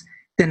 times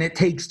than it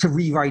takes to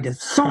rewrite a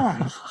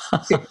song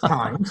 6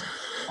 times.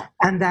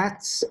 And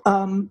that's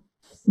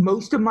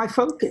most of my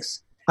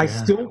focus. I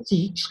still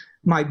teach.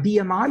 My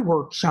BMI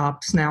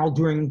workshops now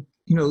during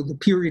the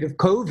period of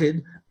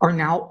COVID are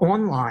now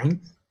online.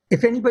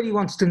 If anybody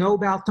wants to know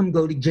about them,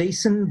 go to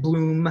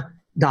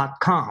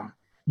jasonblume.com,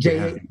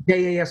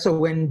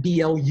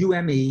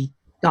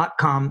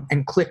 JASONBLUME.com,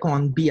 and click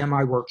on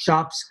BMI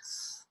workshops.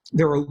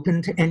 They're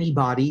open to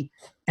anybody.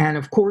 And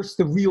of course,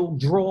 the real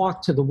draw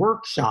to the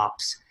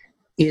workshops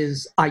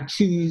is I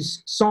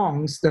choose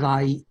songs that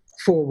I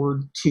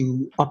forward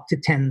to up to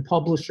 10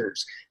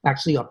 publishers,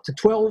 actually up to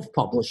 12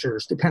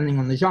 publishers, depending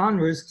on the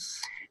genres.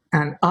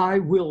 And I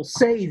will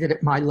say that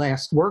at my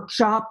last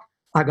workshop,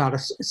 I got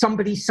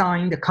somebody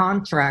signed a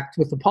contract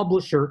with a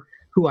publisher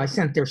who I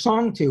sent their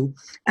song to,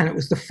 and it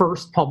was the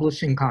first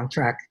publishing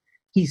contract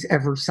he's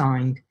ever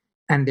signed.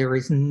 And there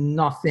is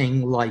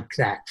nothing like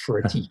that for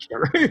a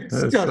teacher.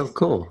 It's That's just so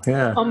cool.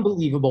 Yeah.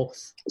 unbelievable.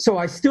 So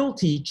I still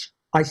teach.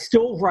 I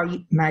still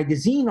write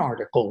magazine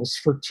articles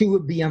for 2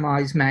 of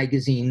BMI's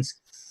magazines,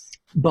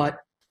 but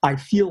I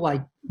feel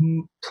like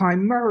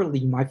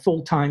primarily my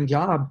full-time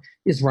job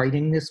is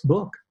writing this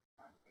book.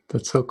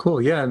 That's so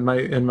cool. Yeah, in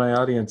my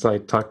audience, I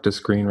talk to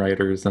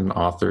screenwriters and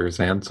authors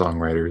and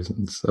songwriters,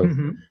 and so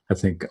I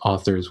think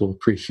authors will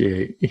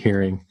appreciate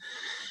hearing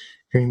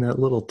that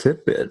little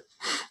tidbit.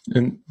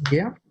 And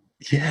yeah.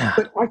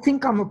 But I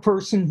think I'm a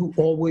person who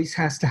always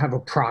has to have a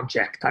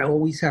project. I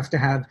always have to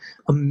have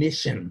a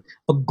mission,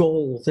 a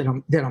goal that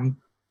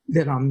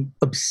I'm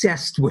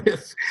obsessed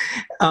with,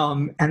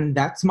 and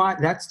that's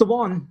the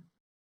one.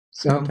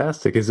 So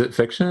fantastic. Is it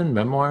fiction,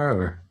 memoir,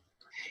 or?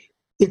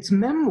 It's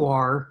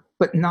memoir,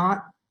 but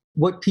not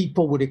what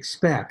people would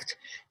expect.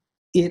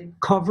 It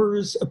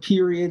covers a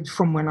period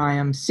from when I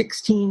am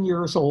 16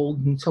 years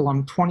old until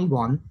I'm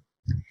 21,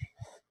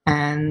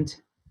 and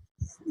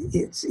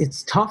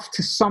it's tough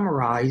to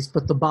summarize,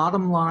 but the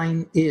bottom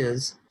line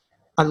is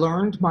I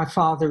learned my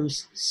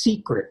father's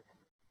secret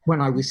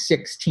when I was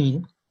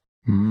 16,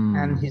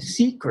 and his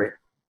secret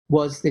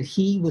was that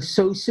he was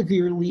so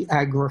severely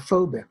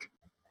agoraphobic,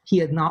 he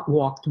had not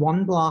walked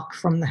 1 block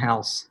from the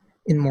house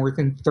in more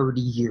than 30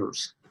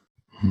 years.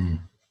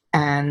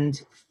 And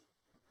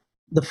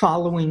the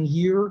following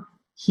year,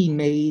 he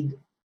made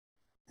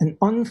an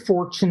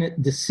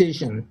unfortunate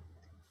decision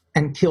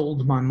and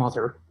killed my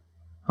mother.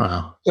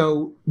 Wow.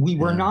 So we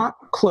were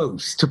not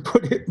close, to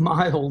put it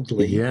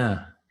mildly.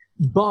 Yeah.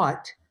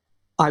 But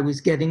I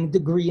was getting a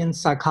degree in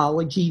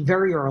psychology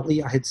very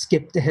early. I had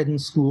skipped ahead in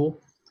school.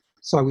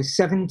 So I was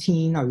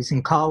 17, I was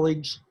in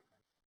college,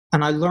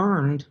 and I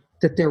learned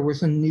that there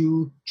was a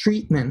new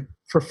treatment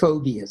for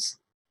phobias.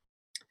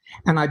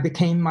 And I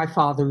became my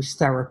father's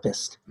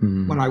therapist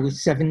when I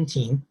was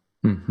 17.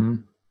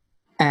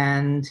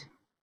 And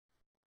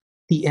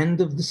the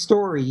end of the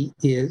story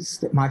is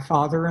that my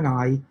father and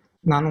I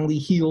not only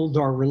healed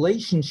our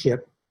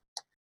relationship,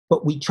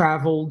 but we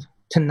traveled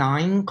to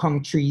 9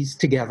 countries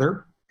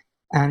together,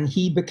 and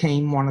he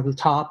became one of the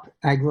top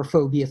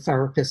agoraphobia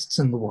therapists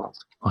in the world.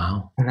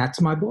 Wow. And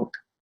that's my book.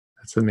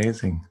 That's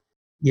amazing.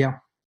 Yeah.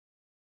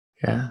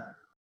 Yeah.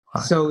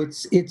 Wow. So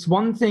it's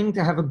one thing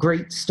to have a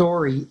great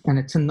story, and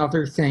it's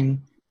another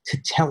thing to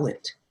tell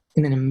it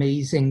in an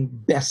amazing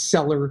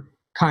bestseller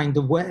kind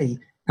of way.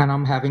 And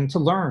I'm having to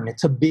learn.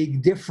 It's a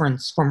big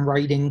difference from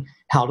writing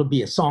how to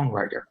be a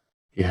songwriter.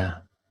 Yeah.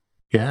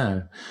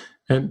 Yeah.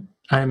 And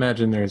I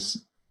imagine there's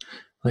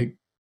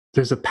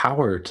a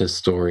power to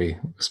story,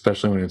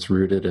 especially when it's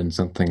rooted in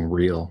something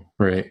real,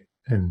 right?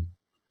 And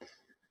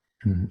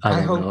I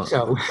don't hope know.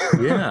 so.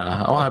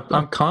 Yeah. Oh,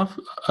 I'm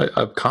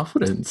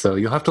confident. So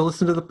you'll have to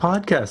listen to the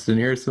podcast and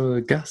hear some of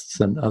the guests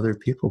and other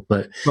people.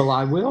 But Well,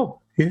 I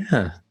will.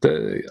 yeah,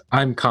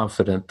 I'm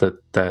confident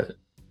that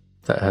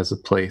has a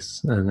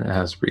place and it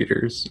has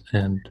readers.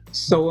 And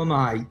So am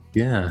I.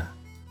 yeah.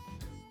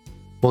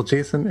 Well,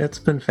 Jason, it's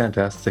been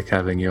fantastic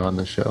having you on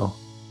the show.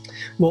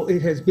 Well,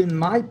 it has been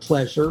my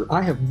pleasure.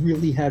 I have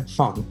really had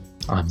fun.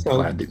 I'm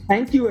glad to.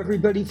 Thank you,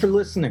 everybody, for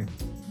listening.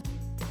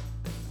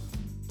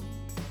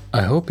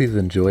 I hope you've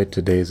enjoyed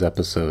today's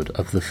episode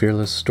of The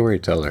Fearless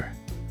Storyteller.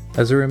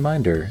 As a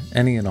reminder,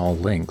 any and all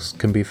links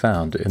can be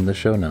found in the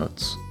show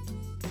notes.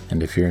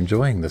 And if you're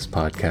enjoying this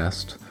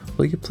podcast,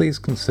 will you please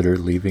consider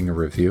leaving a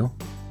review?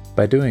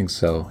 By doing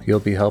so, you'll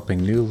be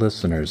helping new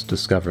listeners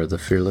discover the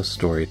Fearless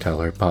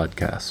Storyteller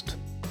podcast.